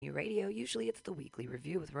Radio. Usually it's the weekly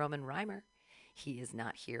review with Roman Reimer. He is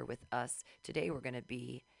not here with us. Today we're going to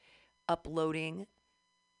be uploading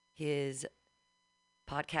his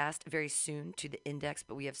podcast very soon to the Index,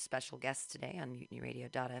 but we have special guests today on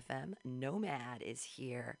MutinyRadio.fm. Nomad is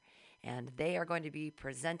here, and they are going to be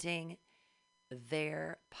presenting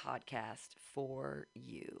their podcast for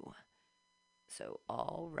you. So,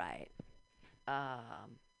 all right.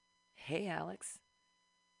 Hey, Alex,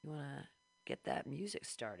 you want to get that music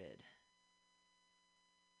started?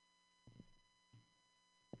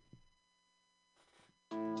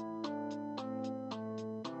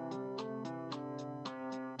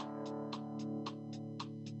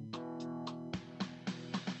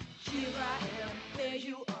 Here I am, there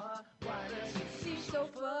you are. Why does it seem so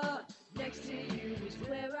far? Next to you is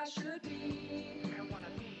where I should be. I wanna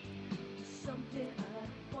be something I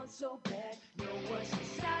want so bad. Know what's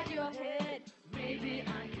inside your head. Maybe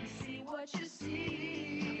I can see what you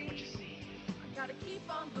see. I gotta keep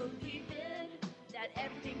on believing that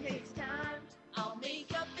everything takes time. I'll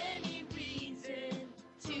make up any reason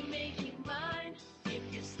to make you mine. If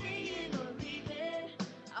you're staying or leaving,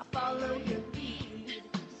 I'll follow your lead.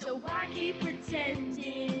 So why keep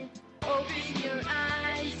pretending? Open your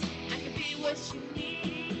eyes, I can be what you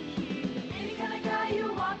need. Any kind of guy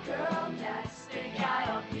you want, girl, that's the guy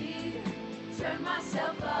I'll be. Turn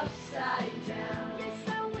myself upside down. Yes,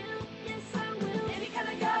 I will, yes, I will. Any kind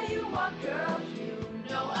of guy you want, girl, you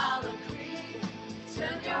know I'll agree.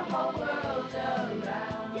 Turn your whole world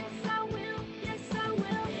around. Yes, I will, yes, I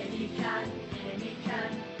will. Any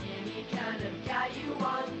kind of guy you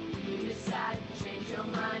want. You decide, change your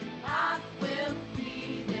mind. I will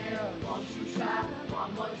be there. Won't you try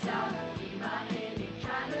one more time? Be my any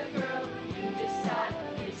kind of girl. You decide,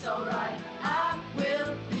 it's alright. I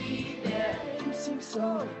will be there. You seem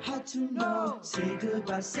so hard to know. Say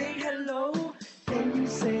goodbye, say hello. Then you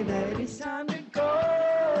say that it's time to go.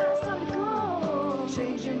 It's time to go.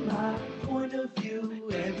 Changing my point of view.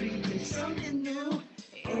 Every day something new.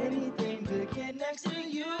 Anything to get next to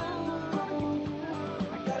you.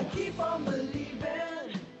 I gotta keep on believing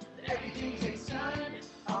that everything takes time.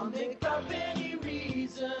 I'll make up any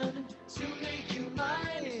reason to make you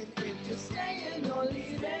mine. If you're staying or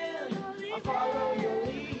leaving, I'll follow your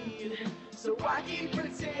lead. So why keep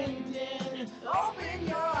pretending? Open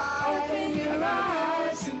your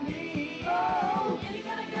eyes to me. Oh, any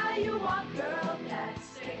kind of guy you want, girl,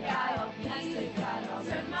 that's the guy I'll be.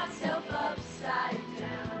 Turn myself upside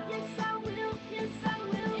down. Yes, I will, yes, I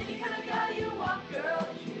will. Any kind of guy you want, girl,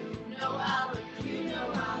 you know I'll turn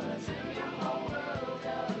your whole world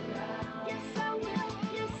around. Yes, I will,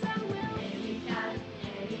 yes, I will. Any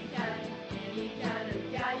kind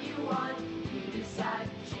of guy you want, you decide,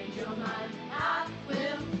 change your mind. I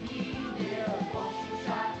will be there. Won't you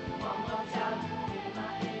try one more time? Be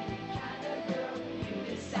my any kind of girl. You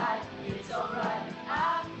decide, it's alright.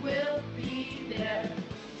 I will be there.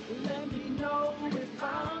 Let me know if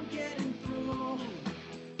I'm getting through.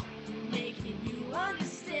 Making you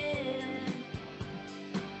understand.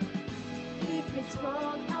 If it's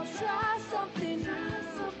wrong, I'll try something new.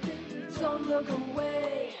 Don't look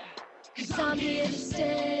away, 'cause I'm here to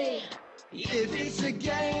stay. If it's a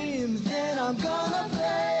game, then I'm gonna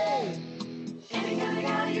play. Any kind of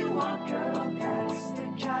guy you want, girl, that's the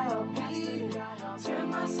guy I'll be. Turn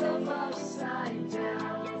myself upside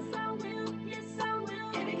down. Yes, I will, yes, I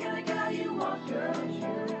will. Any kind of guy you want, girl, you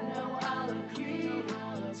know I'll agree.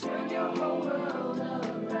 Turn your whole world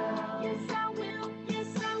around. Yes, I will,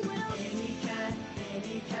 yes, I will.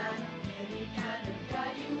 Any kind of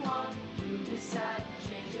guy you want. You decide,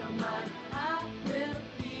 change your mind. I will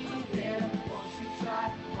be there. Won't you try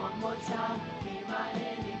one more time? Be my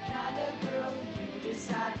any kind of girl. You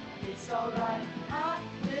decide, it's alright. I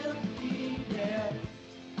will be there.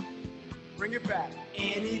 Bring it back.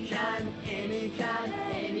 Any kind of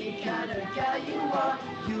guy you want.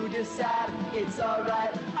 You decide, it's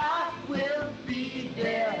alright. I will be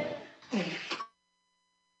there.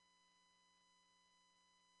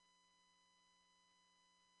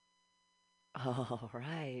 All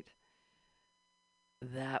right.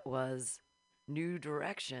 That was New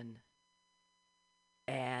Direction.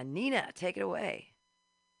 And Nina, take it away.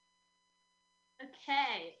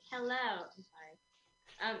 Okay, hello. I'm sorry.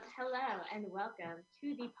 Hello and welcome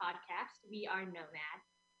to the podcast. We are Nomad,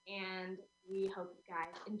 and we hope you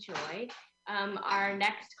guys enjoy. Our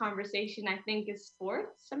next conversation, I think, is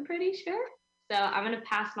sports. I'm pretty sure. So I'm gonna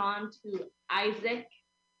pass it on to Isaac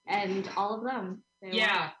and all of them.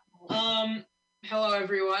 Hello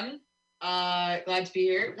everyone. Glad to be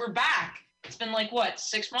here. We're back. It's been like,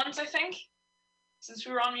 6 months, I think, since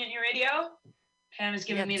we were on Mutiny Radio? Pam is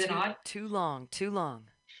giving me the nod. Too long.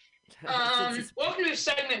 Welcome to a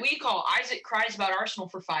segment we call Isaac Cries About Arsenal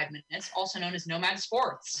for 5 minutes, also known as Nomad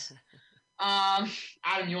Sports. Adam,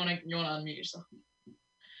 you wanna unmute yourself?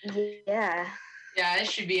 Yeah. Yeah, this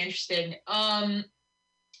should be interesting.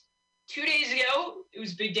 2 days ago, it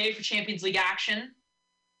was a big day for Champions League action.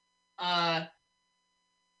 I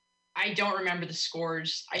don't remember the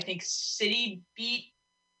scores. I think City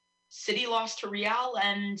lost to Real,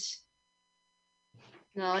 and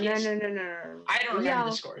No. I don't remember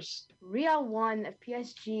the scores. Real won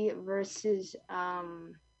PSG versus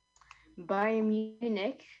Bayern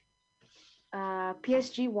Munich.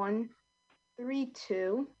 PSG won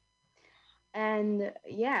 3-2. And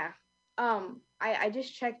yeah. I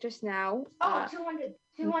just checked just now. 200.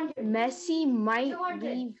 Messi might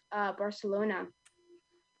leave Barcelona.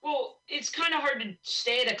 Well, it's kind of hard to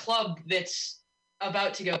stay at a club that's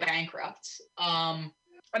about to go bankrupt.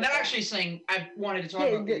 And that's actually something I wanted to talk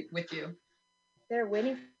about with you. They're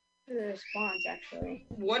waiting for the response, actually.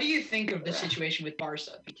 What do you think of the situation with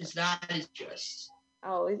Barca? Because that is just...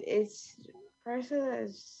 Oh, it's... Barca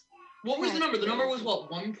is... What was the number? The number was what,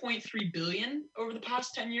 1.3 billion over the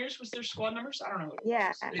past 10 years was their squad numbers? I don't know what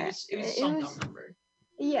it was. It was some dumb number.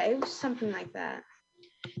 Yeah, it was something like that.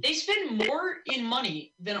 They spend more in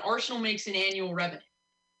money than Arsenal makes in annual revenue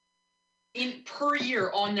per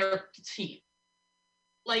year on their team.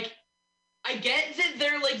 Like, I get that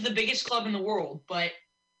they're like the biggest club in the world, but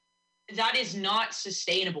that is not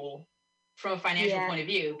sustainable from a financial point of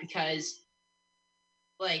view, because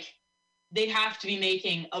like they'd have to be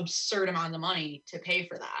making absurd amounts of money to pay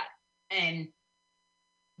for that. And,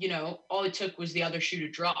 you know, all it took was the other shoe to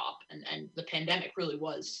drop, and the pandemic really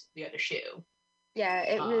was the other shoe. Yeah,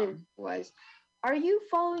 it really was. Are you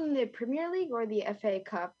following the Premier League or the FA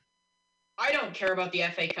Cup? I don't care about the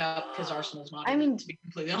FA Cup because Arsenal's not in it, to be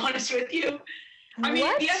completely honest with you. I mean,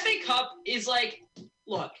 the FA Cup is like,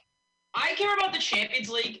 look, I care about the Champions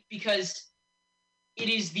League because it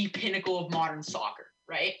is the pinnacle of modern soccer,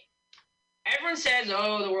 right? Everyone says,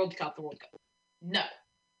 oh, the World Cup. No.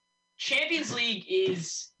 Champions League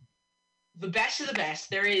is the best of the best.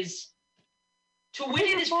 There is... To win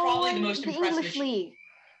it is probably the most impressive. English League.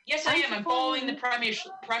 Yes, I am. I'm following the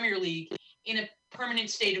Premier League in a permanent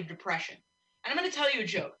state of depression. And I'm going to tell you a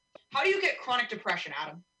joke. How do you get chronic depression,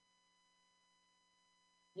 Adam?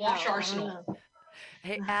 Watch Arsenal.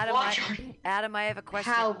 Hey, Adam, I have a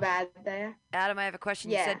question. How bad there? Adam, I have a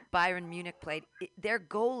question. You said Bayern Munich played. Their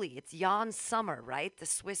goalie, it's Jan Sommer, right? The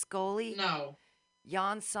Swiss goalie? No.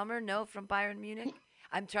 Jan Sommer, no, from Bayern Munich?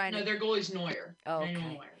 No, their goalie's Neuer. Oh, okay.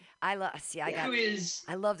 Neuer. I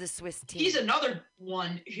love the Swiss team. He's another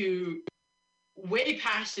one who way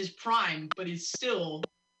past his prime, but he's still...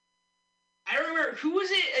 I don't remember, who was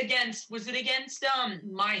it against? Was it against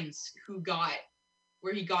Mainz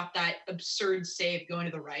where he got that absurd save going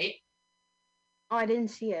to the right? Oh, I didn't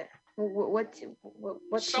see it. What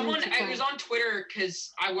Someone, it was on Twitter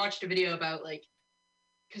because I watched a video about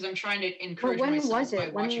because I'm trying to encourage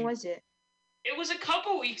myself. When was it? It was a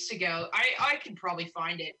couple weeks ago. I could probably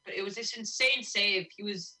find it, but it was this insane save. He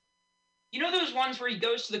was, you know, those ones where he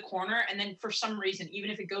goes to the corner and then for some reason, even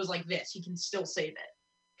if it goes like this, he can still save it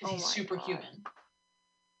because he's superhuman.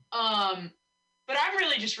 But I'm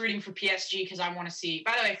really just rooting for PSG because I want to see.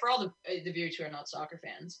 By the way, for all the viewers who are not soccer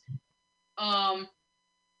fans,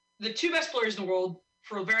 the two best players in the world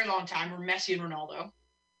for a very long time were Messi and Ronaldo.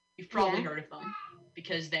 You've probably heard of them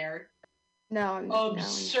because they're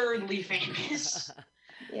absurdly famous.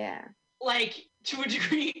 Yeah. Like, to a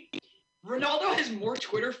degree, Ronaldo has more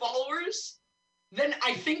Twitter followers than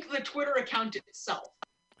I think the Twitter account itself.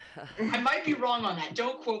 I might be wrong on that.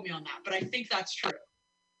 Don't quote me on that, but I think that's true.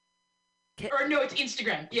 Or no, it's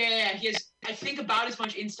Instagram. Yeah. He has, I think, about as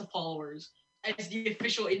much Insta followers as the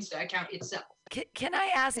official Insta account itself. Can I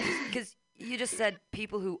ask, because you just said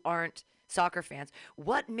people who aren't soccer fans,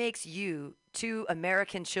 what makes you two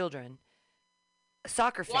American children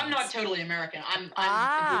soccer fans? Well, I'm not totally American.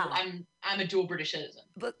 I'm a dual British citizen.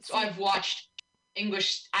 So I've watched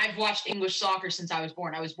English soccer since I was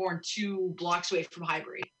born. I was born 2 blocks away from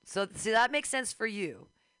Highbury. So see, that makes sense for you.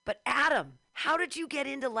 But Adam, how did you get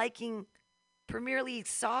into liking Premier League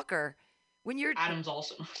soccer when you're... Adam's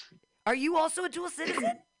also... Are you also a dual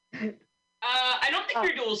citizen? I don't think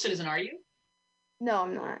you're a dual citizen, are you? No,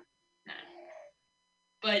 I'm not. No.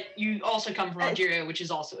 But you also come from Algeria, which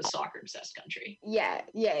is also a soccer-obsessed country. Yeah,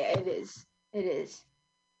 it is. It is.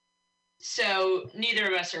 So neither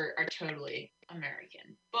of us are totally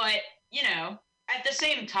American. But, you know, at the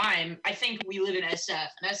same time, I think we live in SF,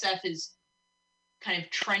 and SF is kind of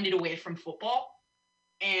trended away from football.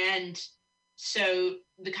 And so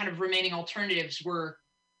the kind of remaining alternatives were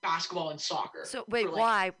basketball and soccer. So wait, for,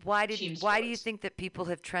 like, why team do you sports. think that people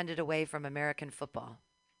have trended away from American football?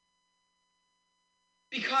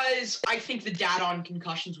 Because I think the data on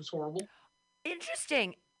concussions was horrible.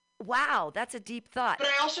 Interesting. Wow, that's a deep thought. But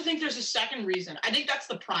I also think there's a second reason. I think that's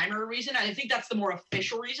the primary reason. I think that's the more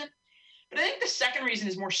official reason. But I think the second reason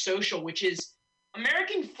is more social, which is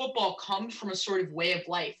American football comes from a sort of way of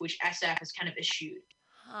life, which SF has kind of eschewed.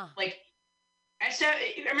 Huh. Like,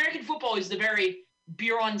 American football is the very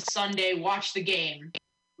beer on Sunday, watch the game,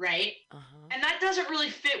 right? Uh-huh. And that doesn't really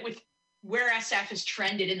fit with where SF has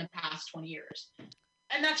trended in the past 20 years.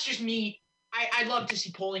 And that's just me. I'd love to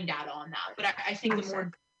see polling data on that. But I think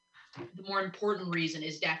the more important reason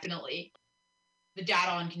is definitely the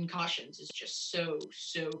data on concussions is just so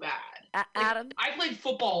bad. Adam? I played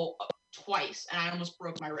football twice, and I almost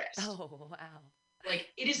broke my wrist. Oh, wow. Like,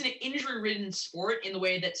 it is an injury-ridden sport in the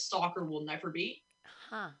way that soccer will never be.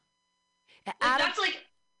 Huh. Like, Adam, that's like...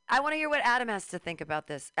 I want to hear what Adam has to think about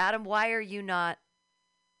this. Adam, why are you not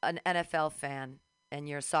an NFL fan and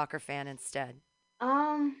you're a soccer fan instead?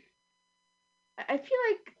 I feel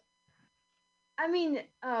like, I mean,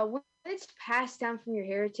 when it's passed down from your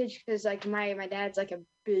heritage, because like my dad's like a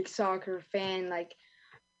big soccer fan, like,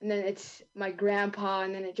 and then it's my grandpa,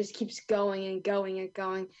 and then it just keeps going and going and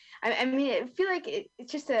going. I mean, I feel like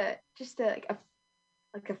it's just a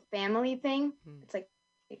like a family thing. It's like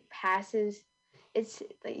it passes. It's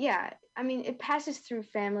like, yeah. I mean, it passes through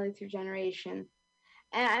family, through generation,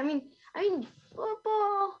 and I mean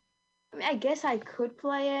football. I mean, I guess I could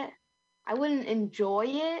play it. I wouldn't enjoy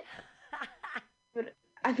it, but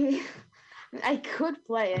I mean, I could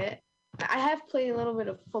play it. I have played a little bit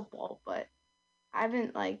of football, but I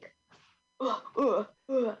haven't like. I don't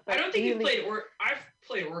think you've really... played I've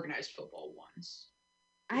played organized football once.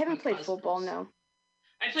 I haven't played football, no.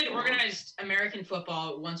 I played organized American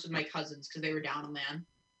football once with my cousins because they were down a man,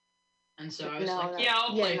 and so I was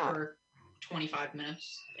I'll play for 25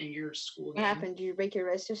 minutes in your school game. What happened? Did you break your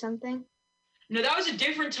wrist or something? No, that was a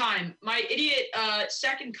different time. My idiot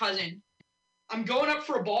second cousin, I'm going up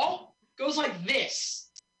for a ball, goes like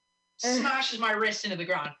this, smashes my wrist into the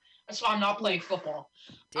ground. That's why I'm not playing football.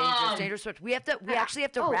 Dangerous. We actually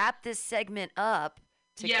have to wrap this segment up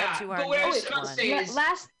to get to our but what I was next about to one. say is,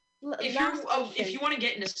 if you want to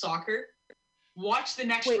get into soccer, watch the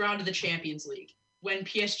next round of the Champions League when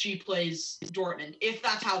PSG plays Dortmund. If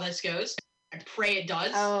that's how this goes, I pray it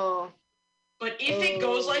does. Oh. But if it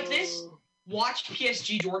goes like this, watch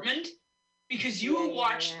PSG Dortmund, because you will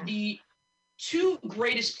watch the two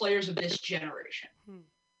greatest players of this generation.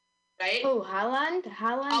 Right? Oh, Haaland and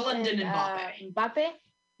Mbappe. Mbappe?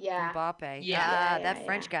 Yeah. Mbappe. Yeah. That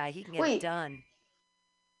French guy, he can get it done.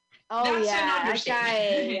 Oh, That's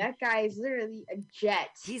that guy is literally a jet.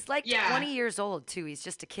 He's like 20 years old, too. He's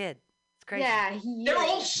just a kid. It's crazy. Yeah, they're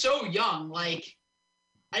all so young. Like,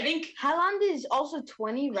 I think Haaland is also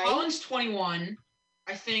 20, right? Haaland's 21.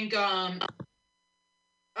 I think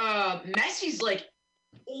Messi's like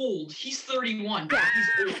old. He's 31. Yeah, he's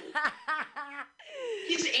old.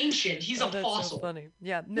 He's ancient. He's a fossil. So funny.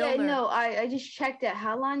 Yeah, Milner. Yeah, no, I just checked it.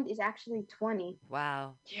 Haaland is actually 20.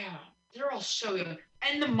 Wow. Yeah, they're all so young.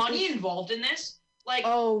 And the money involved in this, like,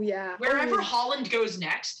 wherever Haaland goes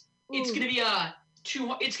next, it's gonna be a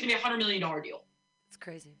 $100 million deal. It's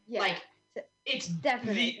crazy. Yeah, like, it's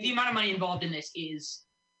definitely the amount of money involved in this is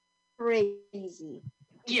crazy.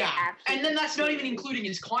 Yeah, and then that's not even including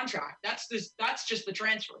his contract. That's just the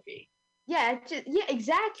transfer fee. Yeah,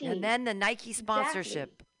 exactly. And then the Nike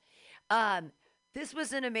sponsorship. This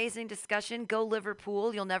was an amazing discussion. Go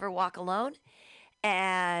Liverpool. You'll never walk alone.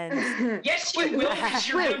 And yes, you will, because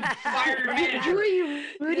you're going to fire your manager. Who are you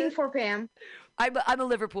rooting for, Pam? I'm a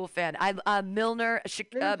Liverpool fan. I'm Milner.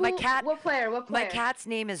 My cat. What player? My cat's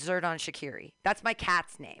name is Zerdon Shaqiri. That's my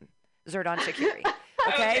cat's name, Zerdon Shaqiri.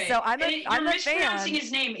 Okay, so I'm a fan.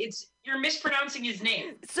 You're mispronouncing his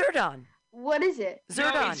name. Zerdon. What is it?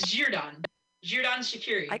 Zerdon. No, it's Zerdon. Zerdon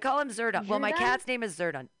Shaqiri. I call him Zerdon. Well, my cat's name is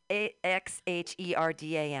Zerdon.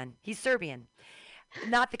 Axherdan. He's Serbian.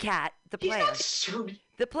 Not the cat, the player. He's not Serbian.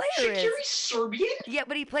 The player Shaqiri's Serbian? Yeah,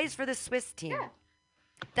 but he plays for the Swiss team. Yeah.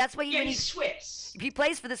 That's why he's Swiss. He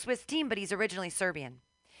plays for the Swiss team, but he's originally Serbian.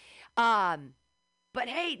 But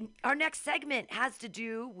hey, our next segment has to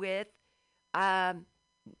do with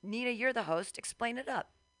Nina, you're the host. Explain it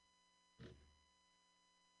up.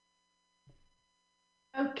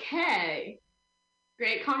 Okay.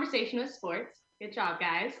 Great conversation with sports. Good job,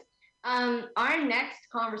 guys. Our next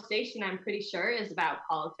conversation, I'm pretty sure, is about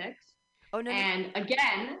politics. Oh, no. And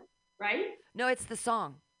again, right? No, it's the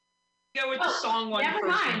song. Go with the song one. Never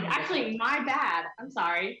mind. Actually, my bad. I'm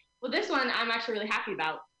sorry. Well, this one I'm actually really happy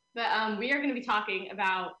about. But we are going to be talking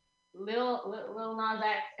about Lil Nas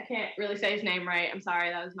X. I can't really say his name right. I'm sorry,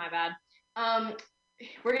 that was my bad.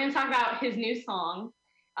 We're going to talk about his new song.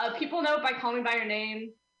 People know it by Call Me By Your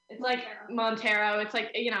Name. It's like Montero. It's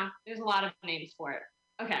like, there's a lot of names for it.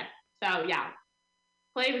 Okay, so yeah.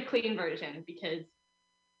 Play the clean version because,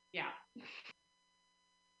 yeah.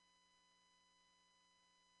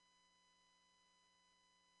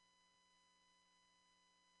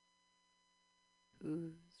 I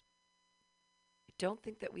don't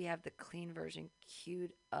think that we have the clean version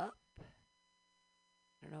queued up. I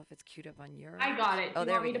don't know if it's queued up on your I got it. Oh,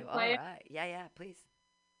 Do you there want we me go. to play All right. Yeah, please.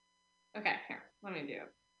 Okay, here. Let me do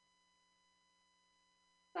it.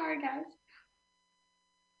 Sorry, guys.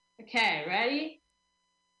 Okay, ready?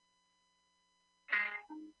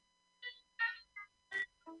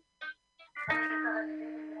 I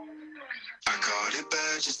caught it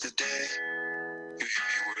bad just today. You hit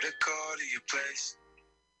me with a call to your place.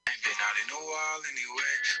 Ain't been out in a while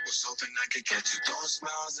anyway. Was hoping I could catch you throwing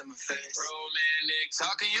smiles in my face. Romantic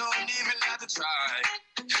talking, you don't even have to try.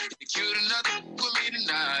 You're cute enough to with me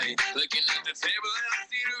tonight. Looking at the table and I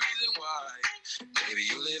see the reason why. Baby,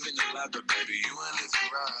 you live in the life, but baby, you ain't living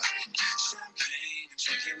right. Champagne and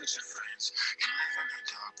drinking with your friends. You live in the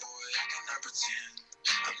dark, boy, I cannot pretend.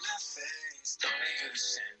 I'm not faced, don't need you to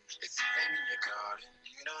sin. If you aim in your garden,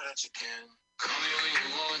 you know that you can. Call me when you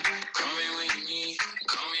want, call me when you need.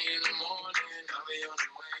 Call me in the morning, I'll be on the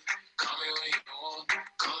way. Call me when you want,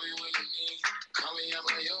 call me when you need. Call me out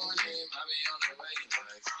by your name, I'll be on the way.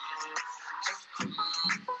 Like,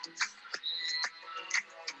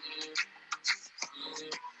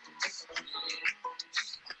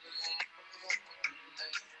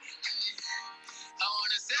 I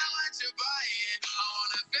wanna sell what you're buying. I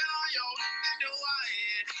wanna feel all your in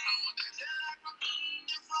Hawaii. I want the jet like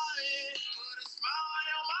I'm flying. Put a smile on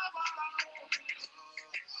your mouth.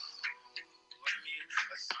 I mean,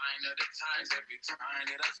 a sign of the times every time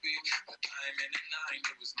that I speak. A diamond and nine,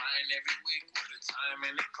 it was mine every week. What a time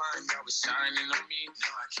and a climb, God was shining on me.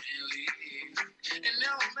 Now I can't leave. And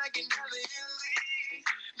now I'm making hella Italy.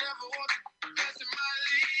 Never walk past in my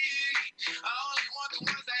league. I only want the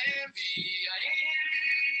ones I envy. I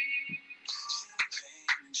envy.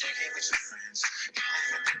 Champagne, drinking with your friends. You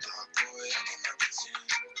live in the dark, boy, I cannot pretend.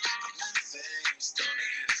 I'm not faced, don't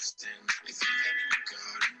need you to stand. If you ain't in your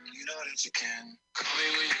garden, you know that you can. Call me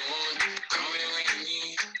when you want, call me when you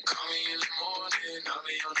need. Call me in the morning, I'll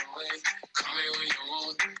be on the way. Call me when you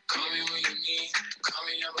want, call me when you need. Call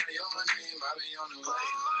me out by your name, I'll be on the way.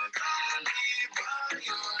 Like, call me by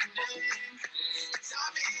your name. Tell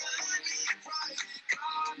me you let me private.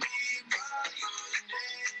 Call me by your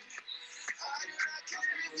name. I do not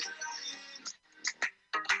care if you're lying.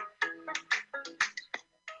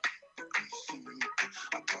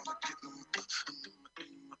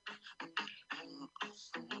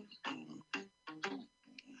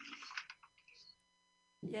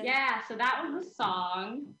 Yeah, so that was the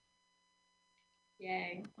song.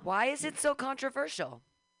 Yay. Why is it so controversial?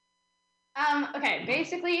 Okay,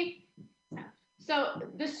 basically, so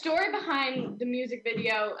the story behind the music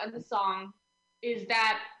video and the song is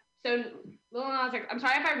that, so Lil Nas X, I'm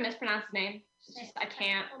sorry if I mispronounced his name. I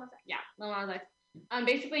can't. Yeah, Lil Nas X.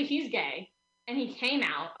 Basically, he's gay, and he came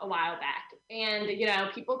out a while back, and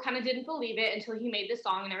people kind of didn't believe it until he made this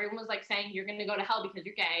song, and everyone was like saying you're gonna go to hell because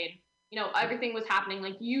you're gay, and everything was happening,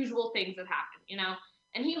 like usual things that happen,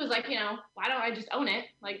 and he was like, why don't I just own it?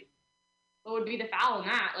 Like, what would be the foul in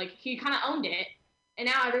that? Like, he kind of owned it, and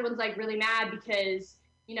now everyone's like really mad because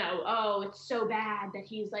oh, it's so bad that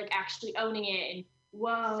he's like actually owning it, and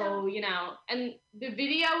whoa, and the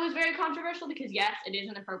video was very controversial because yes, it is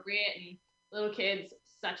inappropriate, and little kids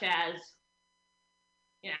such as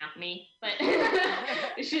me, but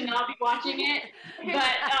should not be watching it.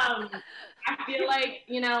 But I feel like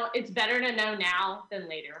it's better to know now than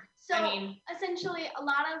later. So I mean, essentially, a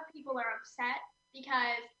lot of people are upset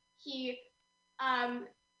because he,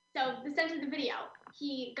 so the sense of the video,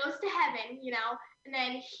 he goes to heaven, and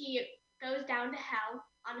then he goes down to hell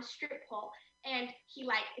on a strip pole, and he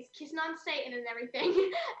like is kissing on Satan and everything,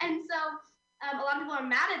 and so a lot of people are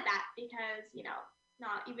mad at that because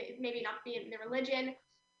not even maybe not being the religion,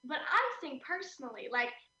 but I think personally, like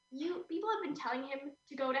people have been telling him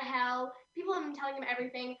to go to hell, people have been telling him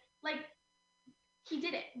everything, like. He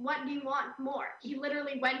did it. What do you want more? He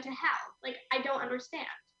literally went to hell. Like, I don't understand.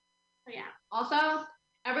 So, yeah. Also,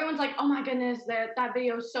 everyone's like, oh my goodness, that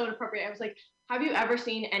video is so inappropriate. I was like, have you ever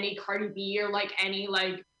seen any Cardi B or like any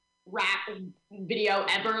like rap video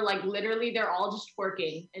ever? Like, literally, they're all just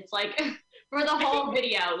twerking. It's like for the whole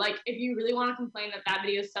video. Like, if you really want to complain that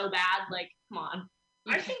video is so bad, like, come on.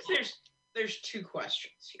 I think there's two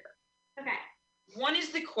questions here. Okay. One is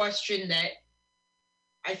the question that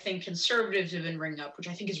I think conservatives have been bringing up, which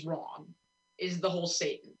I think is wrong, is the whole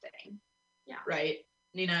Satan thing. Yeah. Right?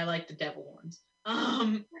 Nina, I like the devil horns.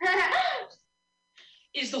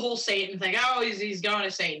 Is the whole Satan thing. Oh, he's going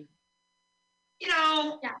to Satan.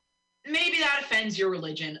 Yeah. Maybe that offends your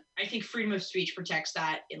religion. I think freedom of speech protects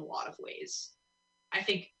that in a lot of ways. I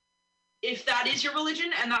think if that is your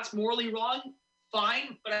religion and that's morally wrong,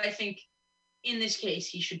 fine. But I think in this case,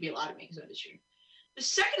 he should be allowed to make his own decision. The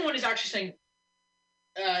second one is actually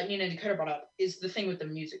something Nina and Dakota brought up, is the thing with the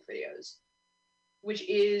music videos, which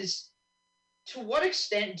is, to what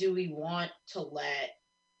extent do we want to let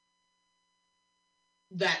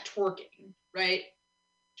that twerking, right?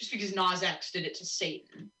 Just because Nas X did it to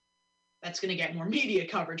Satan, that's going to get more media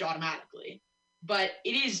coverage automatically. But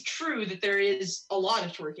it is true that there is a lot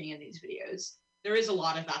of twerking in these videos. There is a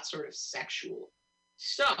lot of that sort of sexual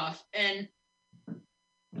stuff. And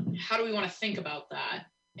how do we want to think about that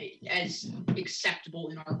as acceptable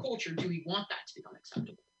in our culture? Do we want that to become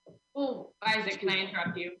acceptable? Well, Isaac, can I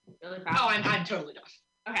interrupt you really fast? Oh, I'm totally done.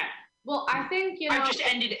 Okay. Well, I think, I've just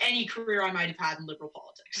ended any career I might have had in liberal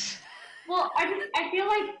politics. Well, I feel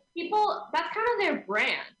like people, that's kind of their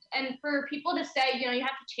brand. And for people to say, you have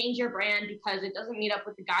to change your brand because it doesn't meet up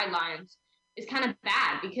with the guidelines is kind of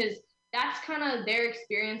bad, because that's kind of their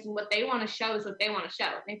experience, and what they want to show is what they want to show.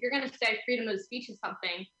 And if you're going to say freedom of speech is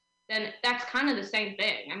something, then that's kind of the same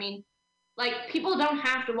thing. I mean, like, people don't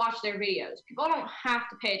have to watch their videos. People don't have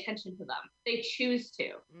to pay attention to them. They choose to.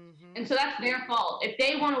 Mm-hmm. And so that's their fault. If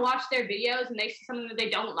they want to watch their videos and they see something that they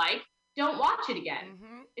don't like, don't watch it again.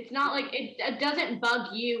 Mm-hmm. It's not like it doesn't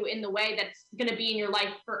bug you in the way that's going to be in your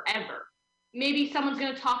life forever. Maybe someone's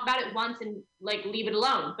going to talk about it once and like leave it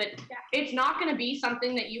alone, but it's not going to be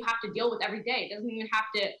something that you have to deal with every day. It doesn't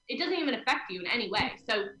even affect you in any way.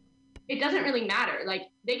 So it doesn't really matter. Like,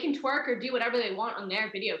 they can twerk or do whatever they want on their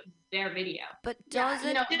video because it's their video. But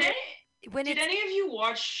doesn't did any of you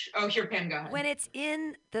watch? Oh, here, Pam, go ahead. When it's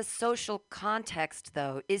in the social context,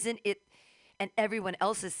 though, isn't it? And everyone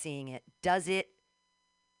else is seeing it. Does it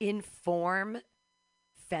inform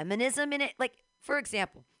feminism in it? Like, for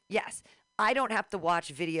example, yes, I don't have to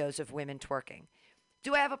watch videos of women twerking.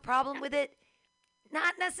 Do I have a problem with it?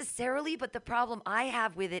 Not necessarily, but the problem I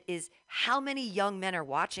have with it is how many young men are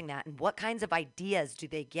watching that, and what kinds of ideas do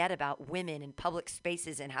they get about women in public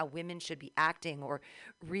spaces and how women should be acting or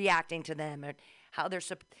reacting to them, or how they're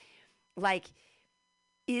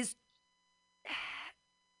is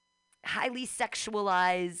highly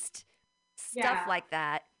sexualized stuff like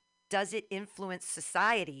that, does it influence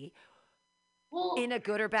society in a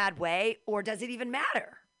good or bad way, or does it even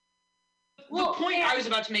matter? The point I was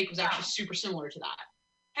about to make was actually super similar to that.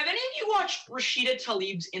 Have any of you watched Rashida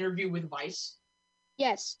Tlaib's interview with Vice?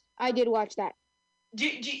 Yes, I did watch that.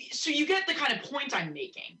 So you get the kind of point I'm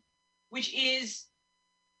making, which is,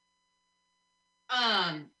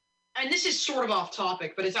 and this is sort of off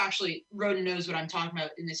topic, but it's actually, Roden knows what I'm talking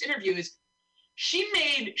about in this interview, is she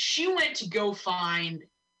made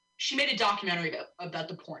a documentary about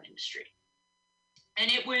the porn industry.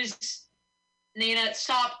 And it was, Nina,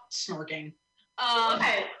 stop smirking.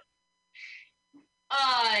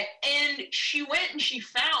 And she went and she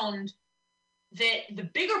found that the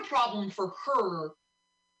bigger problem for her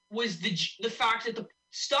was the fact that the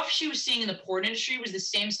stuff she was seeing in the porn industry was the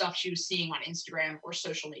same stuff she was seeing on Instagram or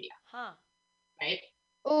social media. Huh. Right?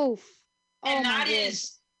 Oof. And that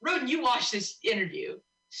is, Roden, you watched this interview,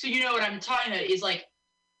 so you know what I'm talking about, is like,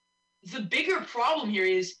 the bigger problem here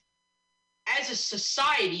is, as a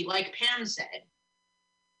society, like Pam said,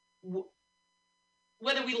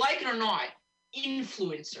 whether we like it or not,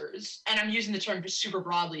 influencers, and I'm using the term super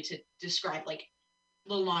broadly to describe like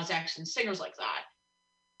Lil Nas X and singers like that,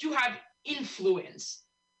 do have influence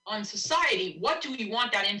on society. What do we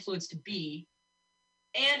want that influence to be?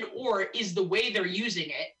 And or is the way they're using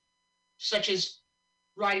it, such as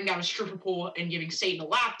riding down a stripper pole and giving Satan a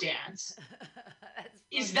lap dance,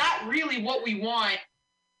 is that really what we want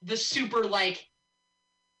the super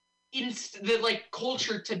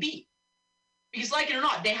culture to be? Because like it or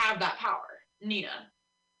not, they have that power. Nina.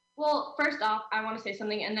 Well, first off, I want to say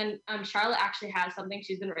something, and then Charlotte actually has something.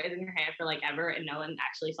 She's been raising her hand for ever, and no one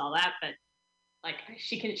actually saw that, but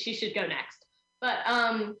she should go next. But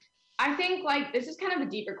I think this is kind of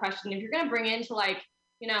a deeper question. If you're gonna bring into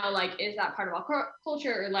is that part of our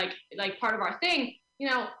culture, or part of our thing?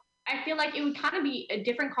 I feel like it would kind of be a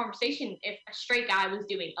different conversation if a straight guy was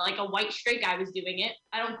doing it, a white straight guy was doing it.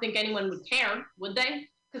 I don't think anyone would care, would they?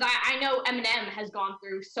 Because I know Eminem has gone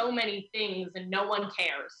through so many things and no one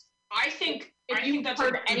cares. I think if you've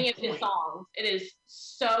heard any of his songs, it is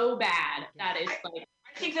so bad that is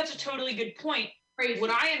I think that's a totally good point. Crazy.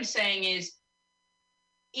 What I am saying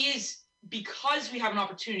is because we have an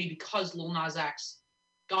opportunity, because Lil Nas X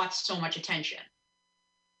got so much attention,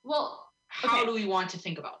 Well, how do we want to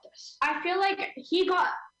think about this? I feel like he got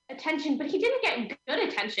attention, but he didn't get good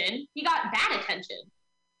attention. He got bad attention.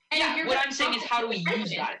 And Yeah, what I'm saying is, how do we use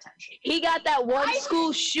that attention? He got that one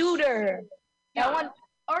school shooter. That one,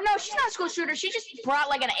 or no, she's not a school shooter. She just brought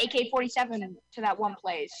like an AK-47 to that one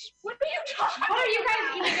place. What are you talking? What are you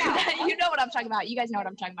guys eating out? You know what I'm talking about. You guys know what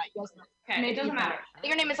I'm talking about. You guys know. Okay, it doesn't matter. I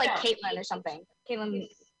think her name is like Caitlin or something. Caitlin.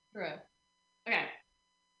 True. Okay.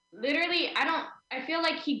 Literally, I feel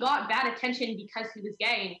like he got bad attention because he was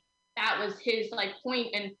gay. And that was his like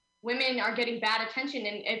point. And women are getting bad attention.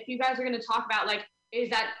 And if you guys are going to talk about like, is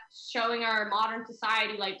that showing our modern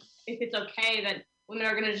society, like, if it's okay that women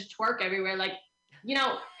are going to just twerk everywhere? Like, you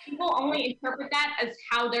know, people only interpret that as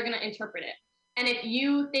how they're going to interpret it. And if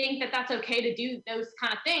you think that that's okay to do those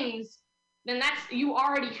kind of things, then you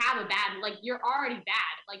already have you're already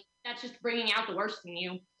bad. Like, that's just bringing out the worst in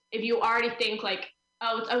you. If you already think like,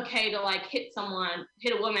 oh, it's okay to like hit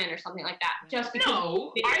a woman or something like that, just because.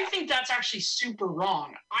 No, I think that's actually super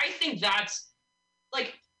wrong. I think that's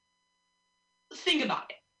like, think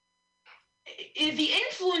about it. The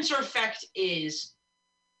influencer effect is,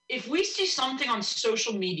 if we see something on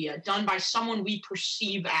social media done by someone we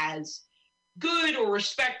perceive as good or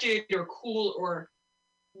respected or cool or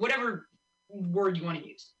whatever word you want to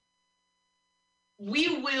use,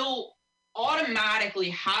 we will automatically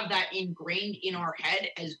have that ingrained in our head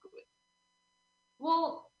as good.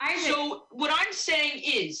 Well, So what I'm saying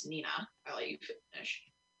is, Nina, I'll let you finish.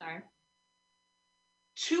 Sorry.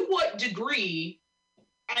 To what degree,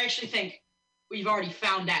 I actually think we've already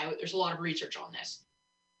found out, there's a lot of research on this.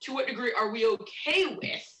 To what degree are we okay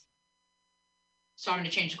with, so I'm going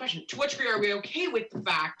to change the question, to what degree are we okay with the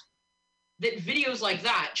fact that videos like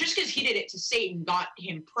that, just because he did it to Satan got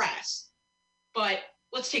him press, but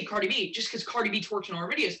let's take Cardi B, just because Cardi B twerks in all her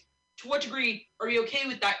videos, to what degree are we okay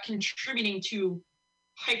with that contributing to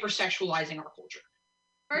hypersexualizing our culture?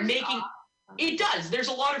 It does. There's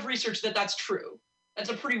a lot of research that's true. That's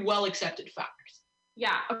a pretty well-accepted fact.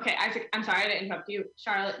 Yeah, okay, Isaac, I'm sorry to interrupt you.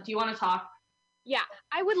 Charlotte, do you want to talk? Yeah,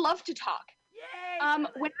 I would love to talk. Yay!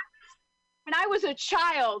 When I was a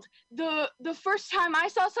child, the first time I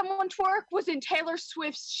saw someone twerk was in Taylor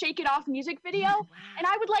Swift's Shake It Off music video, and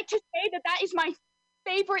I would like to say that is my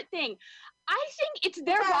favorite thing. I think it's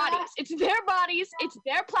their bodies. It's their bodies. It's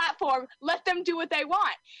their platform. Let them do what they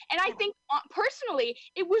want. And I think, personally,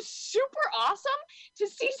 it was super awesome to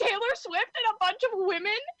see Taylor Swift and a bunch of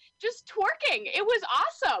women just twerking. It was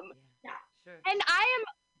awesome. Yeah, sure. And I am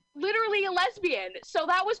literally a lesbian, so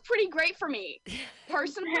that was pretty great for me.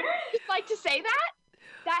 Personally, I just like to say that.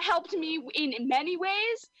 That helped me in many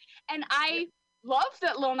ways. And I love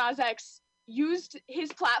that Lil Nas X used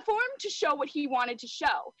his platform to show what he wanted to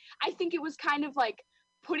show. I think it was kind of like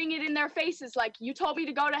putting it in their faces, like, you told me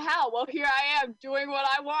to go to hell, well, here I am doing what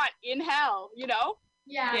I want in hell, you know?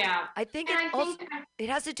 Yeah. I think it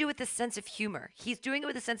has to do with the sense of humor. He's doing it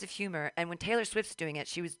with a sense of humor, and when Taylor Swift's doing it,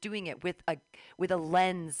 she was doing it with a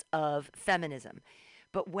lens of feminism.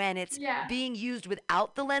 But when it's being used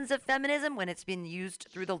without the lens of feminism, when it's being used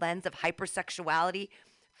through the lens of hypersexuality,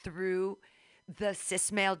 through the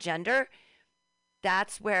cis male gender,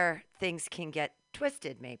 that's where things can get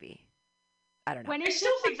twisted, maybe. I don't know. I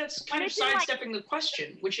still think that's kind of sidestepping the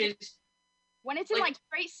question, which is... When it's in, like,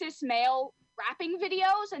 straight cis male rapping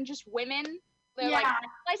videos and just women, they're, like,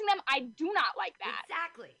 sexualizing them, I do not like that.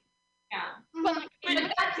 Exactly. Yeah. But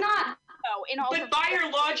that's not... But by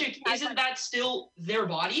your logic, isn't that still their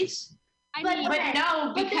bodies? But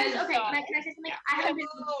no, because... can I say something? I have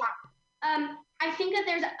I think that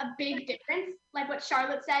there's a big difference, like what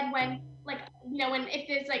Charlotte said, when, like, you know, when if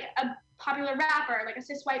there's like a popular rapper, like a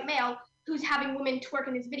cis white male, who's having women twerk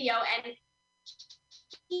in his video, and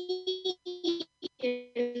he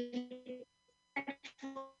is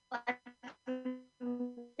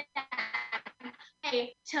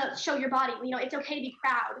to show your body, you know, it's okay to be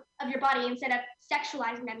proud of your body instead of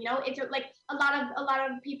sexualizing them, you know. It's like a lot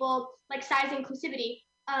of people like size inclusivity,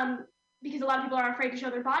 because a lot of people are afraid to show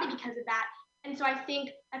their body because of that. And so I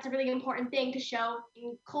think that's a really important thing to show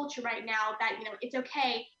in culture right now, that, you know, it's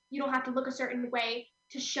okay. You don't have to look a certain way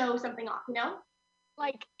to show something off, you know?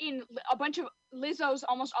 Like in a bunch of Lizzo's,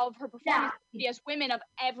 almost all of her performances, she has women of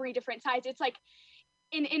every different size. It's like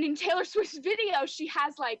in Taylor Swift's video, she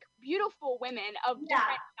has like beautiful women of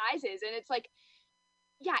different sizes. And it's like,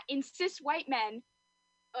 in cis white men,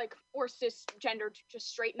 like, or cisgendered,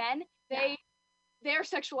 just straight men, they're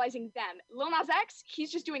sexualizing them. Lil Nas X,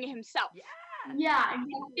 he's just doing it himself. Yeah,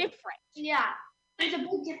 different. Yeah. There's a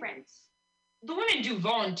big difference. The women do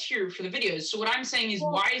volunteer for the videos. So what I'm saying is,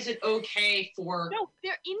 why is it okay for? No,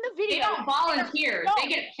 they're in the video. They don't volunteer. No. They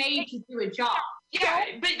get paid to do a job. Yeah,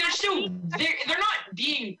 but they're still they're not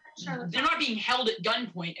being held at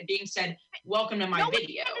gunpoint and being said, "Welcome to my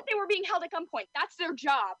video." That they were being held at gunpoint. That's their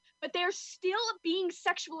job, but they're still being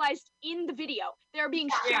sexualized in the video. They're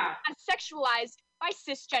being sexualized by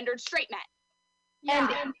cisgendered straight men.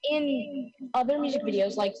 And in other music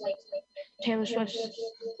videos, like Taylor Swift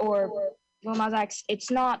or Lil Nas X,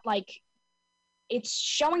 it's not like it's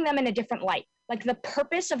showing them in a different light. Like the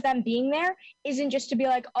purpose of them being there isn't just to be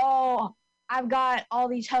like, oh, I've got all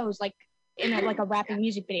these hoes, like in like a rapping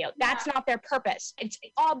music video. That's not their purpose. It's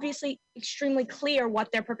obviously extremely clear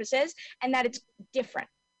what their purpose is and that it's different.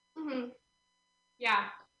 Mm-hmm. Yeah.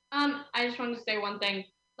 I just wanted to say one thing.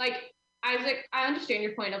 Like, Isaac, I understand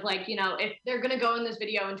your point of like, you know, if they're gonna go in this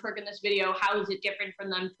video and twerk in this video, how is it different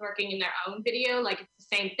from them twerking in their own video? Like, it's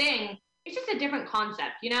the same thing. It's just a different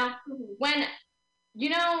concept, you know? When, you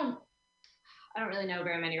know, I don't really know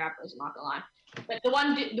very many rappers, I'm not gonna lie. But the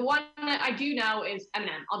one that I do know is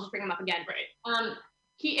Eminem. I'll just bring him up again. Right.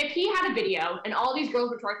 If he had a video and all these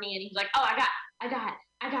girls were twerking and he's like, oh, I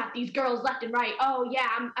got these girls left and right. Oh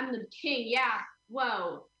yeah, I'm the king. Yeah.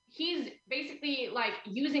 Whoa. He's basically like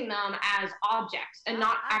using them as objects and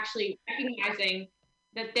not actually recognizing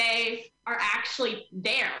that they are actually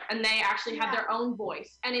there and they actually have their own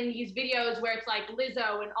voice. And in these videos where it's like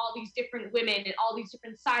Lizzo and all these different women and all these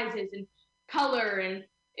different sizes and color, and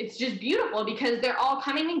it's just beautiful because they're all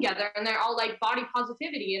coming together and they're all like body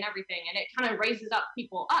positivity and everything, and it kind of raises up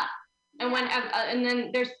people up. And when and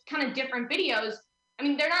then there's kind of different videos. I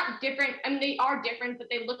mean, they're not different. I mean, they are different, but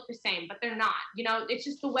they look the same, but they're not. You know, it's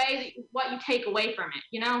just the way that, what you take away from it,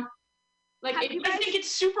 you know? Like, I think it's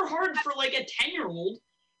super hard for like a 10-year-old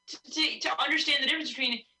to understand the difference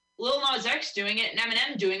between Lil Nas X doing it and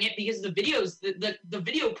Eminem doing it because the videos, the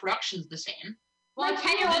video production's the same. Well, a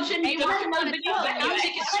 10-year-old shouldn't be watching those videos. The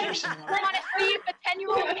music is super similar. I want to see if a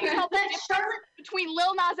 10-year-old can tell the difference between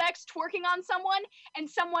Lil Nas X twerking on someone and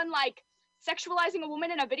someone like sexualizing a woman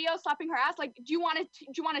in a video, slapping her ass. Like, do you want to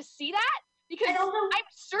see that? Because I'm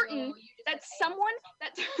certain that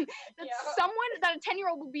that a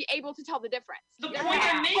 10-year-old will be able to tell the difference. The point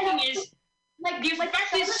I'm making is like the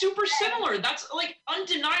effect is super similar. That's like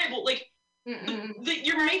undeniable. Like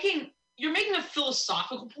you're making a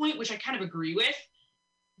philosophical point, which I kind of agree with.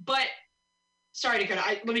 But sorry, Dakota.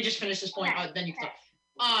 Let me just finish this point. Then you can.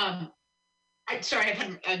 I've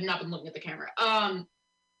not been looking at the camera.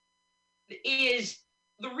 Is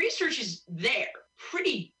the research is there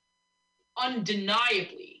pretty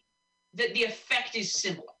undeniably that the effect is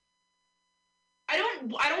similar. I don't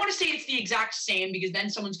want to say it's the exact same because then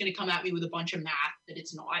someone's going to come at me with a bunch of math that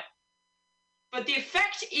it's not. But the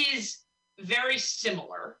effect is very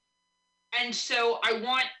similar. And so I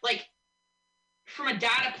want, like, from a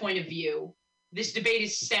data point of view, this debate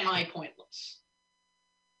is semi-pointless.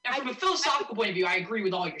 Now, from a philosophical point of view, I agree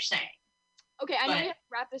with all you're saying. Okay, I know we have to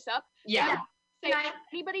wrap this up. Yeah. Has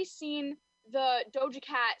anybody seen the Doja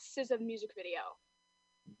Cat SZA music video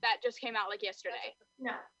that just came out like yesterday?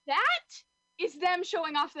 No. That is them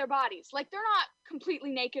showing off their bodies. Like, they're not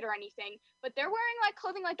completely naked or anything, but they're wearing like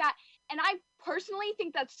clothing like that. And I personally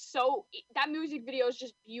think that music video is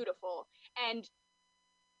just beautiful. And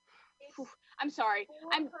I'm sorry,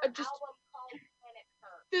 I'm just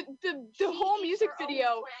the whole music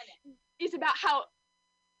video is about how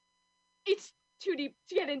it's too deep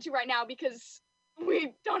to get into right now because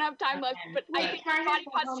we don't have time left, but I think body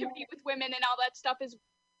positivity with women and all that stuff is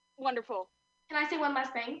wonderful. Can I say one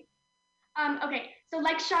last thing? Okay, so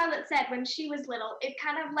like Charlotte said, when she was little, it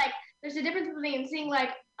kind of like, there's a difference between seeing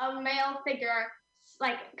like a male figure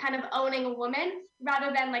like kind of owning a woman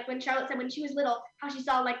rather than like when Charlotte said when she was little, how she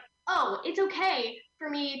saw like, oh, it's okay for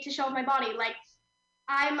me to show off my body. Like,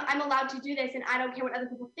 I'm allowed to do this and I don't care what other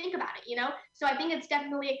people think about it, you know? So I think it's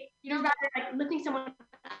definitely, you know, rather like lifting someone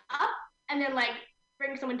up and then like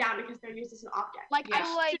bring someone down because they're used as an object. Like,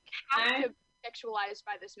 I like have to be sexualized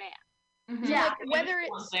by this man. Mm-hmm. Yeah. Like,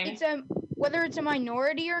 whether it's a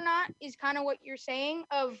minority or not is kind of what you're saying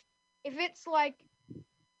of if it's like,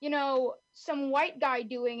 you know, some white guy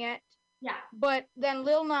doing it. Yeah. But then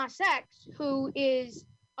Lil Nas X, who is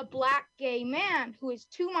a black gay man who is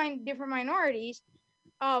two different minorities,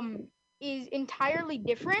 is entirely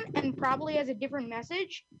different and probably has a different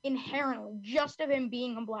message inherently, just of him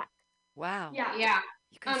being a black. Wow. Yeah.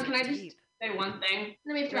 Can I just say one thing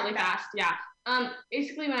really fast? Yeah.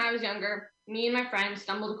 Basically, when I was younger, me and my friends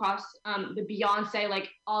stumbled across the Beyonce, like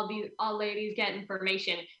all ladies get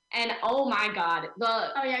information, and oh my god,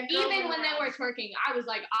 even when they were twerking, I was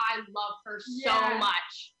like, I love her so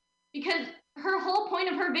much, because her whole point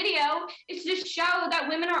of her video is to show that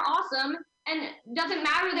women are awesome, and doesn't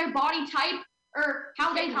matter their body type or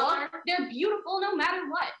how they look, they're beautiful no matter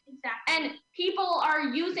what. Exactly. And people are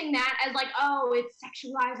using that as like, oh, it's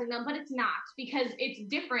sexualizing them, but it's not, because it's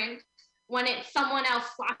different when it's someone else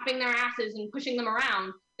slapping their asses and pushing them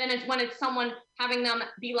around than it's when it's someone having them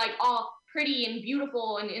be like all pretty and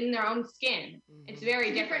beautiful and in their own skin. Mm-hmm. It's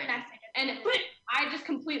very different. But I just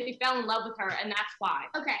completely fell in love with her, and that's why.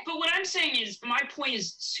 Okay. But what I'm saying is, my point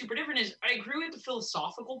is super different. Is I agree with the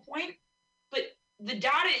philosophical point, but the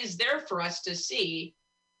data is there for us to see.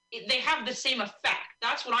 They have the same effect.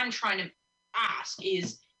 That's what I'm trying to ask,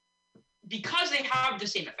 is because they have the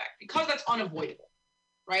same effect, because that's unavoidable,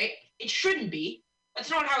 right? It shouldn't be. That's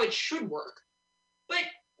not how it should work. But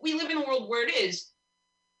we live in a world where it is.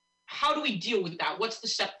 How do we deal with that? What's the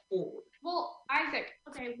step forward? Well, Isaac,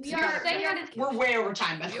 okay, we're way over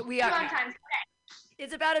time. We are.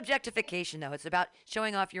 It's about objectification, though. It's about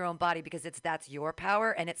showing off your own body, because that's your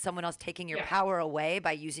power, and it's someone else taking your power away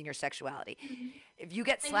by using your sexuality. Mm-hmm. If you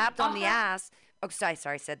get slapped on the ass, I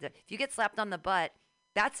said that. If you get slapped on the butt,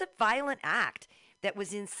 that's a violent act that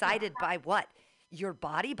was incited by what? Your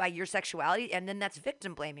body, by your sexuality, and then that's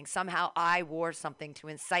victim blaming. Somehow I wore something to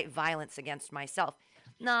incite violence against myself.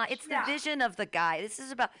 Nah, it's the vision of the guy. This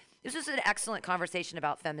is an excellent conversation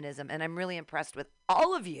about feminism, and I'm really impressed with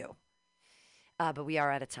all of you. But we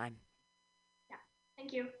are out of time. Yeah,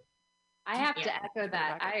 thank you. I have to echo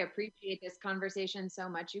that. I appreciate this conversation so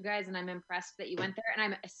much, you guys, and I'm impressed that you went there. And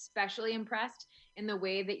I'm especially impressed in the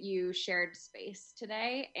way that you shared space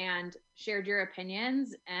today and shared your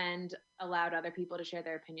opinions and allowed other people to share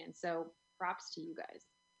their opinions. So props to you guys.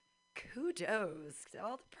 Kudos.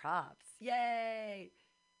 All the props. Yay.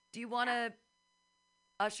 Do you want to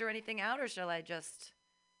usher anything out, or shall I just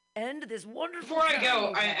end this wonderful Before I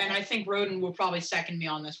go, and I think Roden will probably second me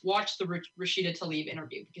on this, watch the Rashida Tlaib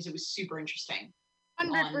interview, because it was super interesting.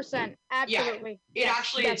 100%. Absolutely. Yeah, it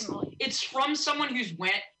actually it's from someone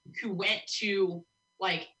who went to,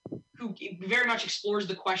 like, who very much explores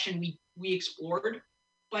the question we explored,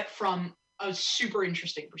 but from a super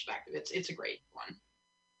interesting perspective. It's a great one.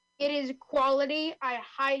 It is quality. I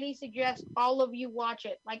highly suggest all of you watch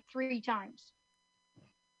it like 3 times.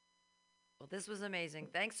 Well, this was amazing.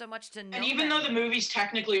 Thanks so much to Nomad. And even though the movies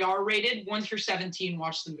technically are rated, once you're 17,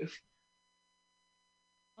 watch the movie.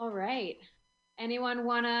 All right. Anyone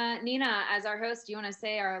Nina, as our host, do you want to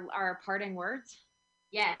say our parting words?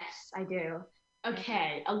 Yes, I do.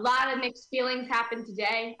 Okay, a lot of mixed feelings happened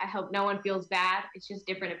today. I hope no one feels bad. It's just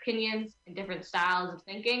different opinions and different styles of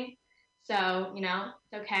thinking. So,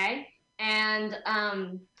 it's okay. And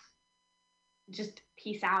just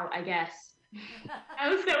peace out, I guess. That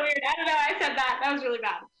was so weird. I don't know. I said that. That was really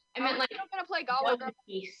bad. I meant like, I'm gonna play Gala Girl.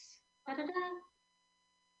 Peace. Da-da-da.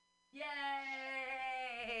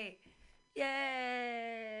 Yay!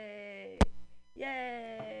 Yay!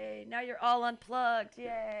 Yay! Now you're all unplugged.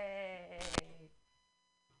 Yay!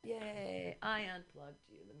 Yay! I unplugged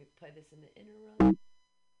you. Let me play this in the interim.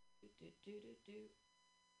 Do.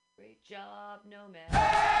 Great job, Nomad.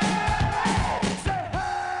 That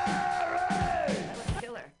was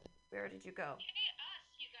killer. Where did you go? Hey, us,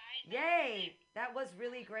 you guys. Yay! That was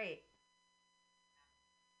really great.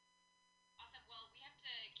 Awesome. Well, we have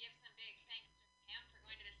to give some big thanks to Pam for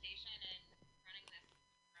going to the station and running this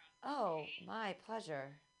for us. Oh, my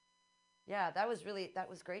pleasure. Yeah, that was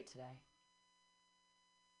great today.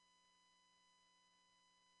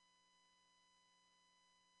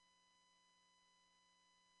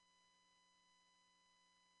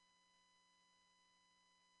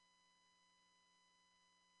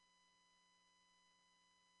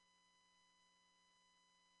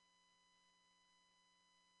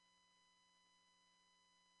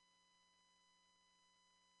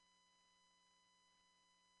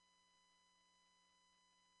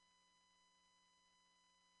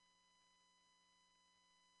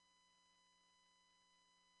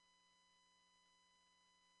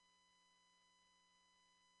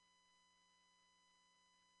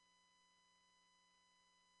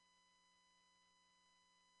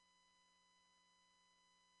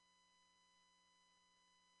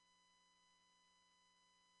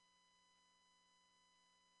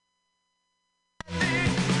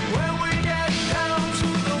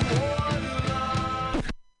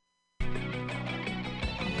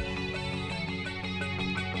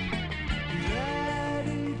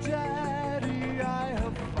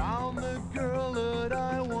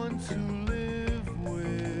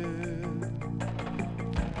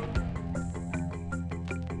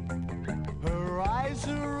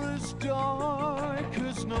 winter is dark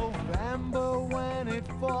as November when it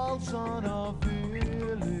falls on our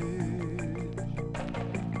village.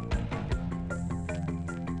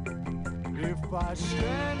 If I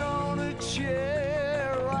stand on a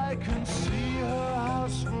chair, I can see her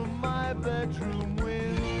house from my bedroom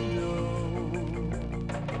window.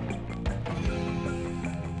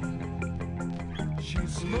 She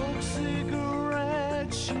smokes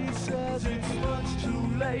cigarettes, she says it's much too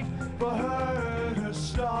late for her to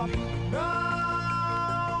stop now.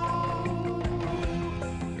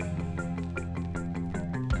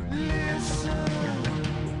 Listen,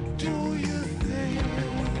 do you think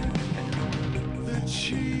that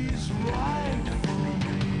she's right for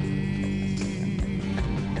me?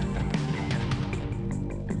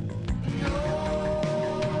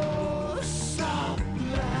 No, stop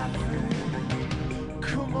laughing.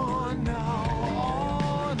 Come on now,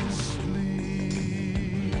 honestly.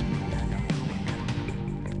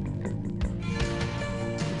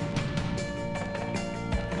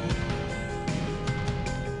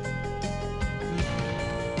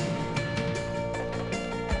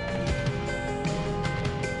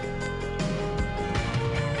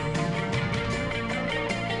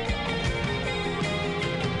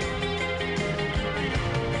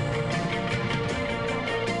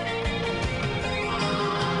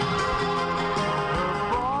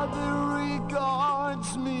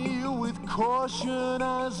 Caution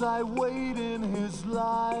as I wait in his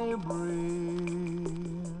library.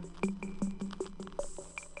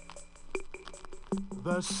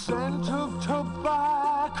 The scent of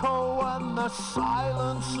tobacco and the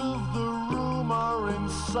silence of the room are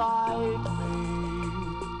inside me.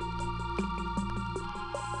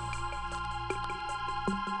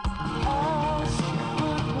 Ask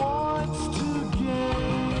but wants to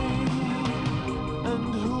gain,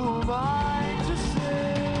 and who am I to say?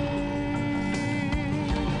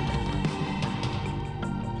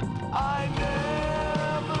 I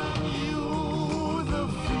never knew the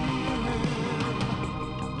feeling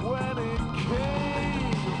when it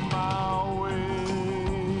came my way.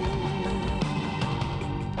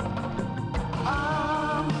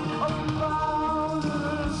 I'm about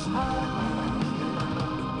as happy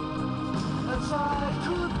as I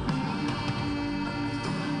could be.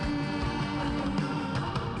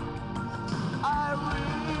 I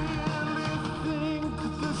really think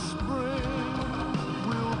the spring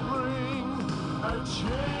will bring a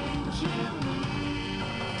change in me.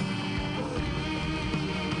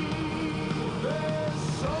 There's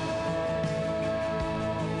something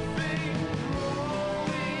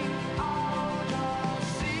growing out of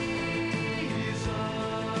season.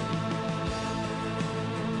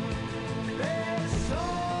 There's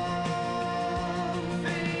something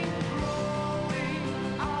growing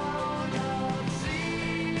out of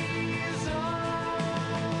season.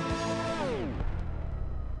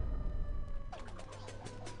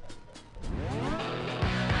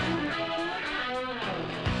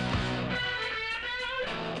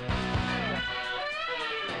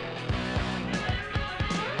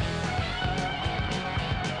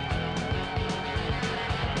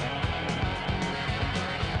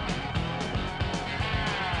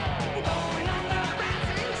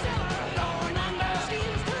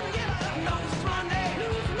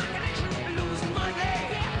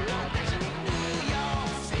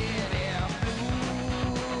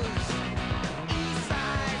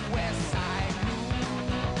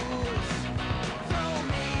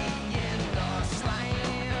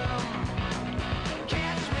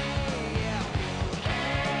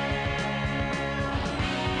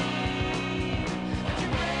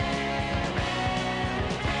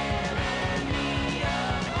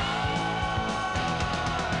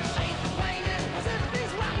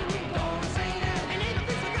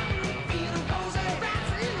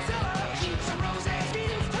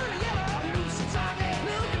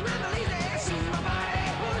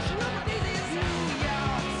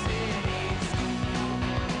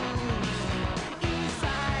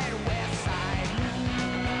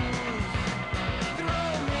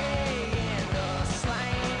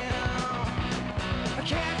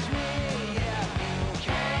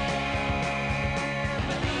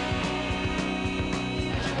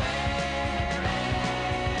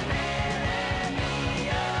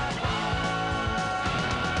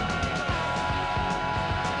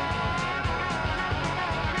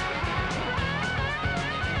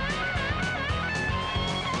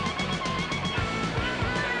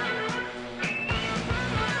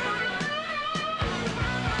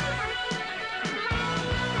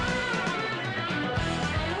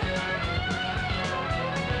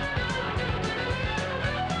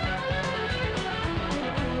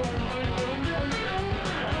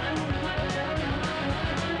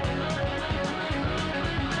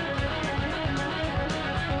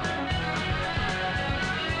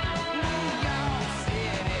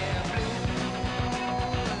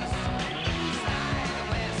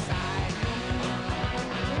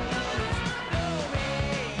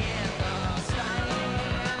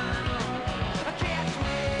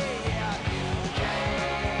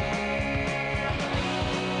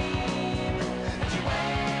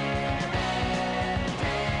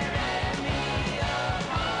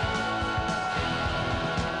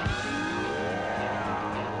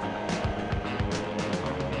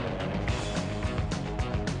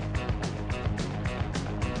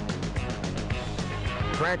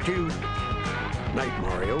 track you. Night,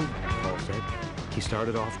 Mario, Paul said. He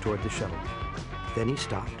started off toward the shuttle. Then he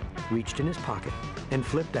stopped, reached in his pocket, and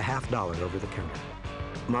flipped a $50 over the counter.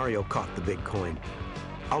 Mario caught the big coin.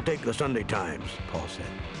 I'll take the Sunday Times, Paul said,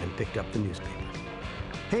 and picked up the newspaper.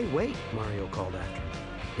 Hey, wait, Mario called after him.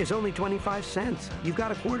 It's only 25 cents. You've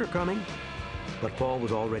got a quarter coming. But Paul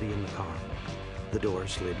was already in the car. The door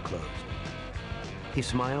slid closed. He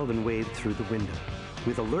smiled and waved through the window.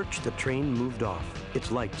 With a lurch, the train moved off,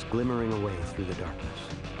 its lights glimmering away through the darkness.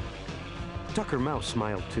 Tucker Mouse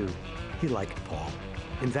smiled too. He liked Paul.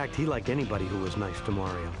 In fact, he liked anybody who was nice to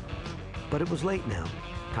Mario. But it was late now.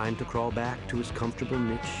 Time to crawl back to his comfortable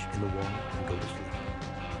niche in the wall and go to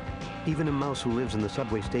sleep. Even a mouse who lives in the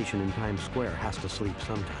subway station in Times Square has to sleep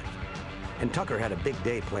sometimes. And Tucker had a big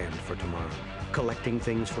day planned for tomorrow, collecting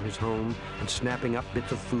things for his home and snapping up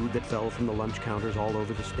bits of food that fell from the lunch counters all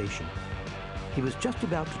over the station. He was just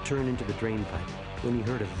about to turn into the drain pipe when he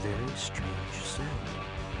heard a very strange sound.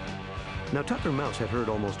 Now, Tucker Mouse had heard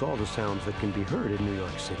almost all the sounds that can be heard in New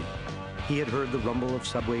York City. He had heard the rumble of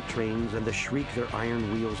subway trains and the shriek their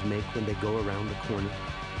iron wheels make when they go around the corner.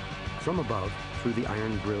 From above, through the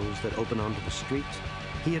iron grills that open onto the streets,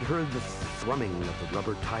 he had heard the thrumming of the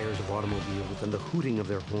rubber tires of automobiles and the hooting of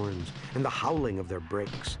their horns and the howling of their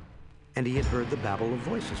brakes. And he had heard the babble of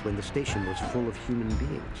voices when the station was full of human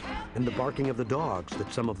beings and the barking of the dogs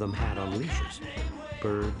that some of them had on leashes.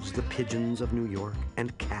 Birds, the pigeons of New York,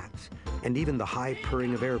 and cats, and even the high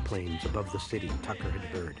purring of airplanes above the city Tucker had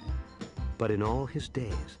heard. But in all his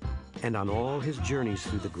days, and on all his journeys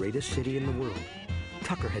through the greatest city in the world,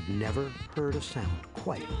 Tucker had never heard a sound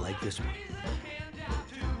quite like this one.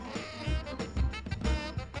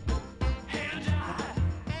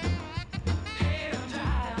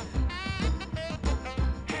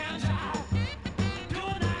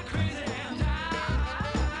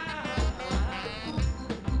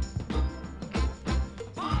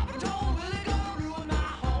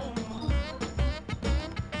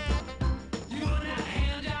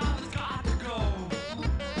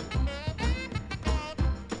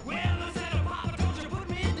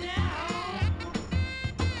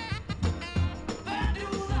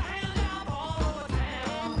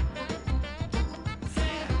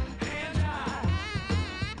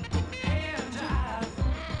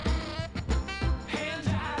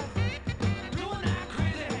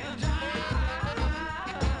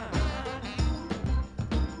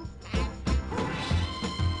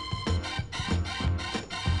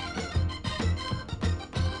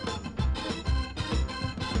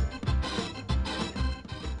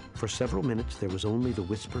 For several minutes, there was only the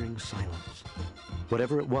whispering silence.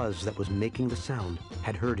 Whatever it was that was making the sound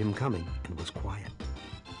had heard him coming and was quiet.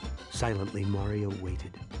 Silently, Mario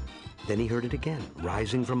waited. Then he heard it again,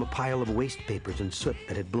 rising from a pile of waste papers and soot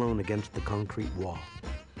that had blown against the concrete wall.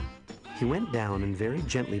 He went down and very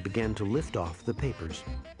gently began to lift off the papers.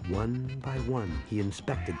 One by one, he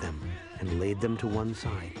inspected them and laid them to one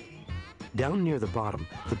side. Down near the bottom,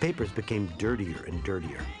 the papers became dirtier and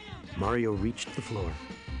dirtier. Mario reached the floor.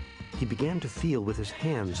 He began to feel with his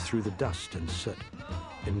hands through the dust and soot,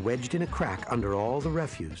 and wedged in a crack under all the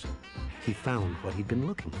refuse, he found what he'd been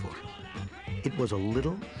looking for. It was a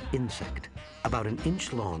little insect, about an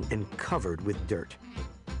inch long and covered with dirt.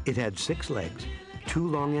 It had 6 legs, 2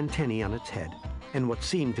 long antennae on its head, and what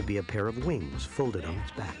seemed to be a pair of wings folded on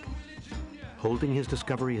its back. Holding his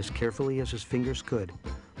discovery as carefully as his fingers could,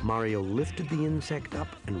 Mario lifted the insect up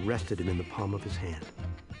and rested it in the palm of his hand.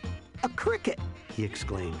 "A cricket!" he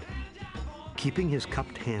exclaimed. Keeping his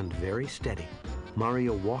cupped hand very steady,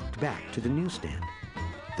 Mario walked back to the newsstand.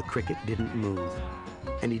 The cricket didn't move,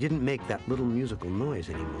 and he didn't make that little musical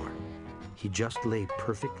noise anymore. He just lay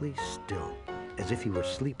perfectly still, as if he were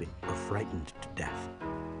sleeping or frightened to death.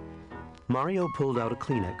 Mario pulled out a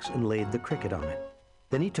Kleenex and laid the cricket on it.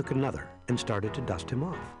 Then he took another and started to dust him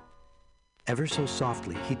off. Ever so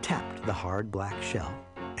softly, he tapped the hard black shell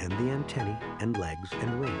and the antennae and legs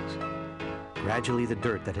and wings. Gradually, the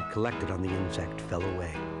dirt that had collected on the insect fell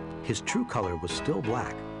away. His true color was still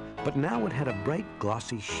black, but now it had a bright,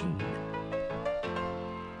 glossy sheen.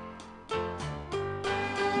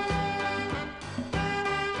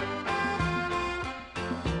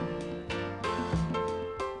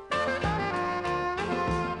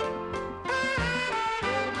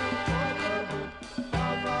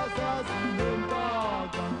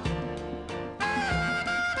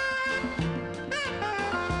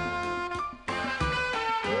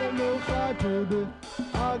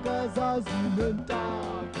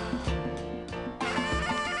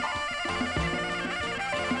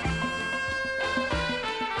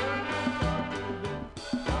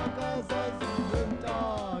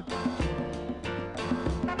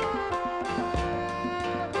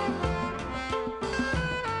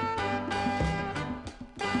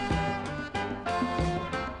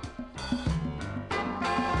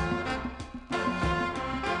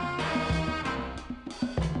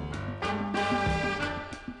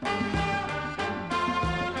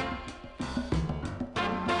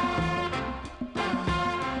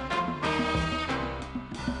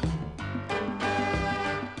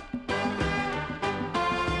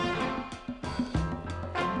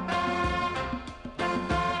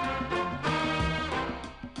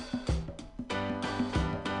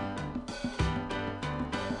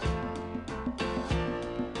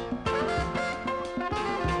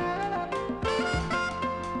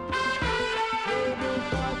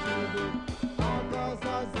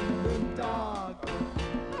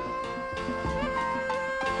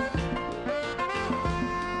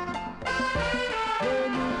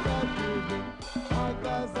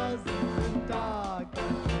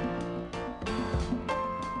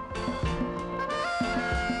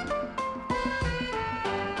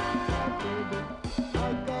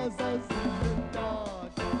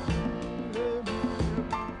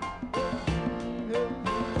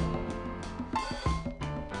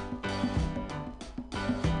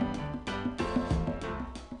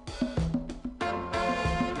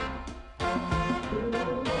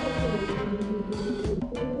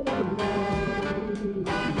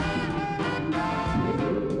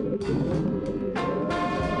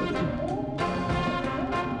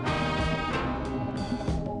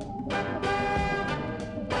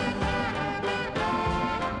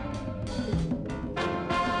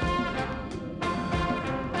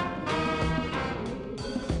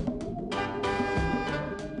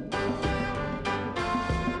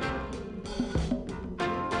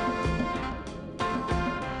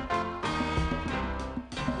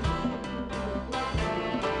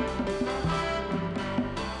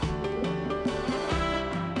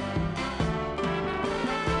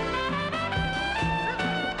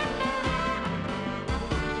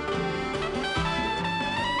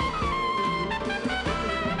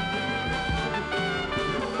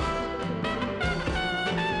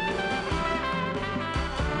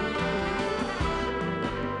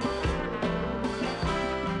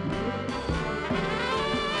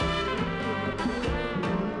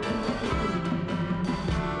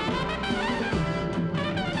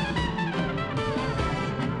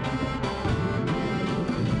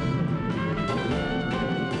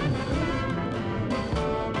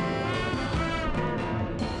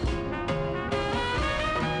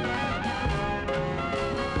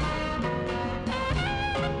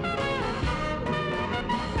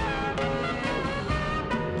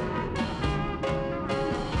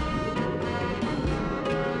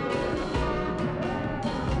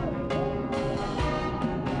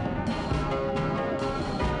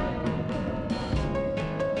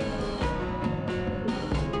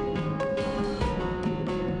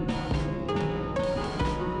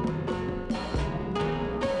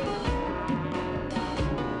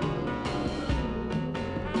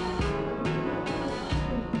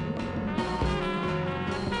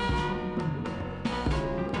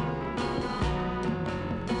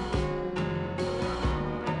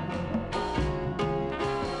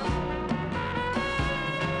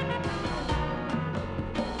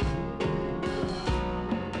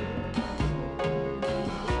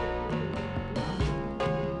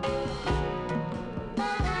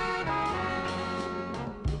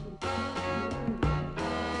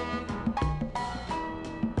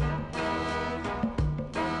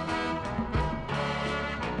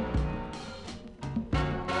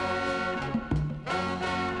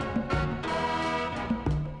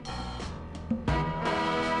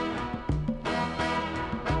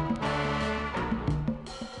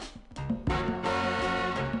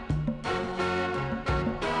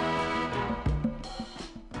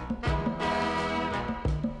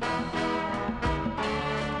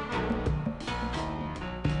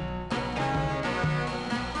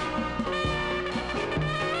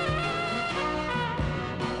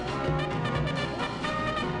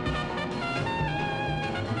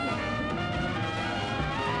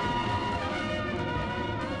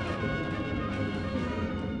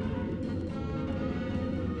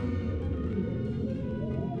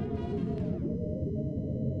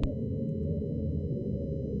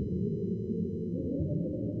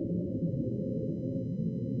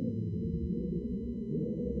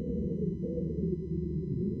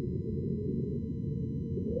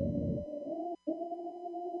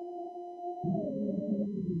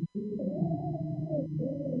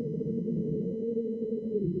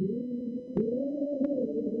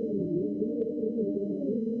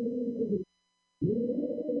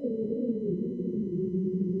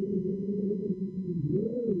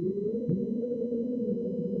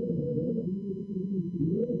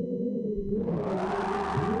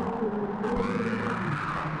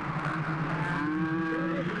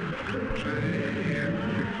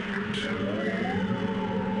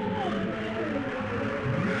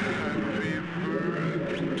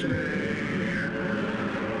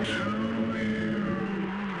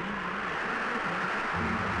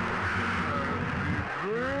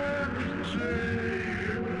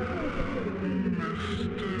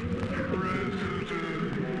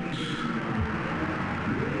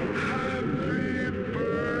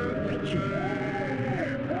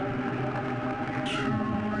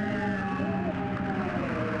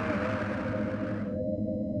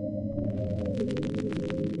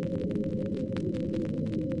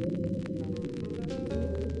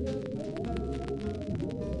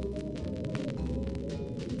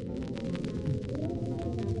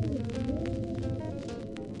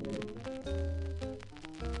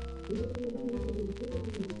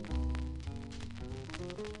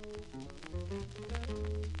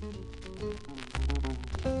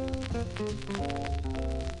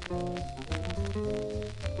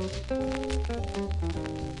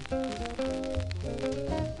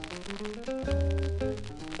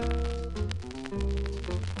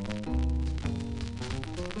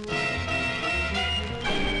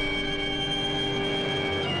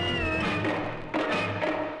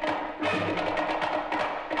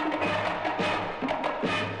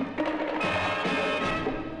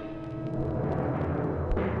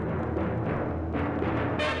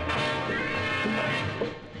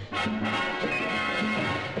 We're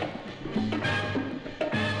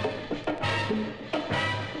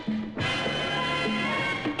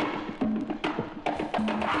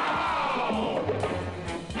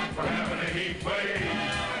having a heat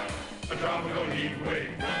wave, a tropical heat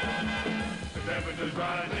wave. The temperature's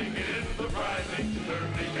rising, it isn't surprising,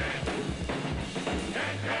 certainly can.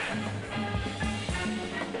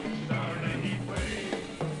 Starting a heat wave,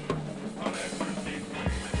 on that first heat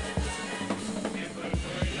wave. If the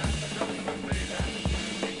story has to come and say that,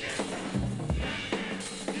 we can.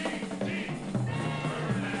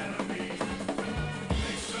 Burn enemy,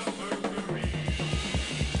 make some mercury.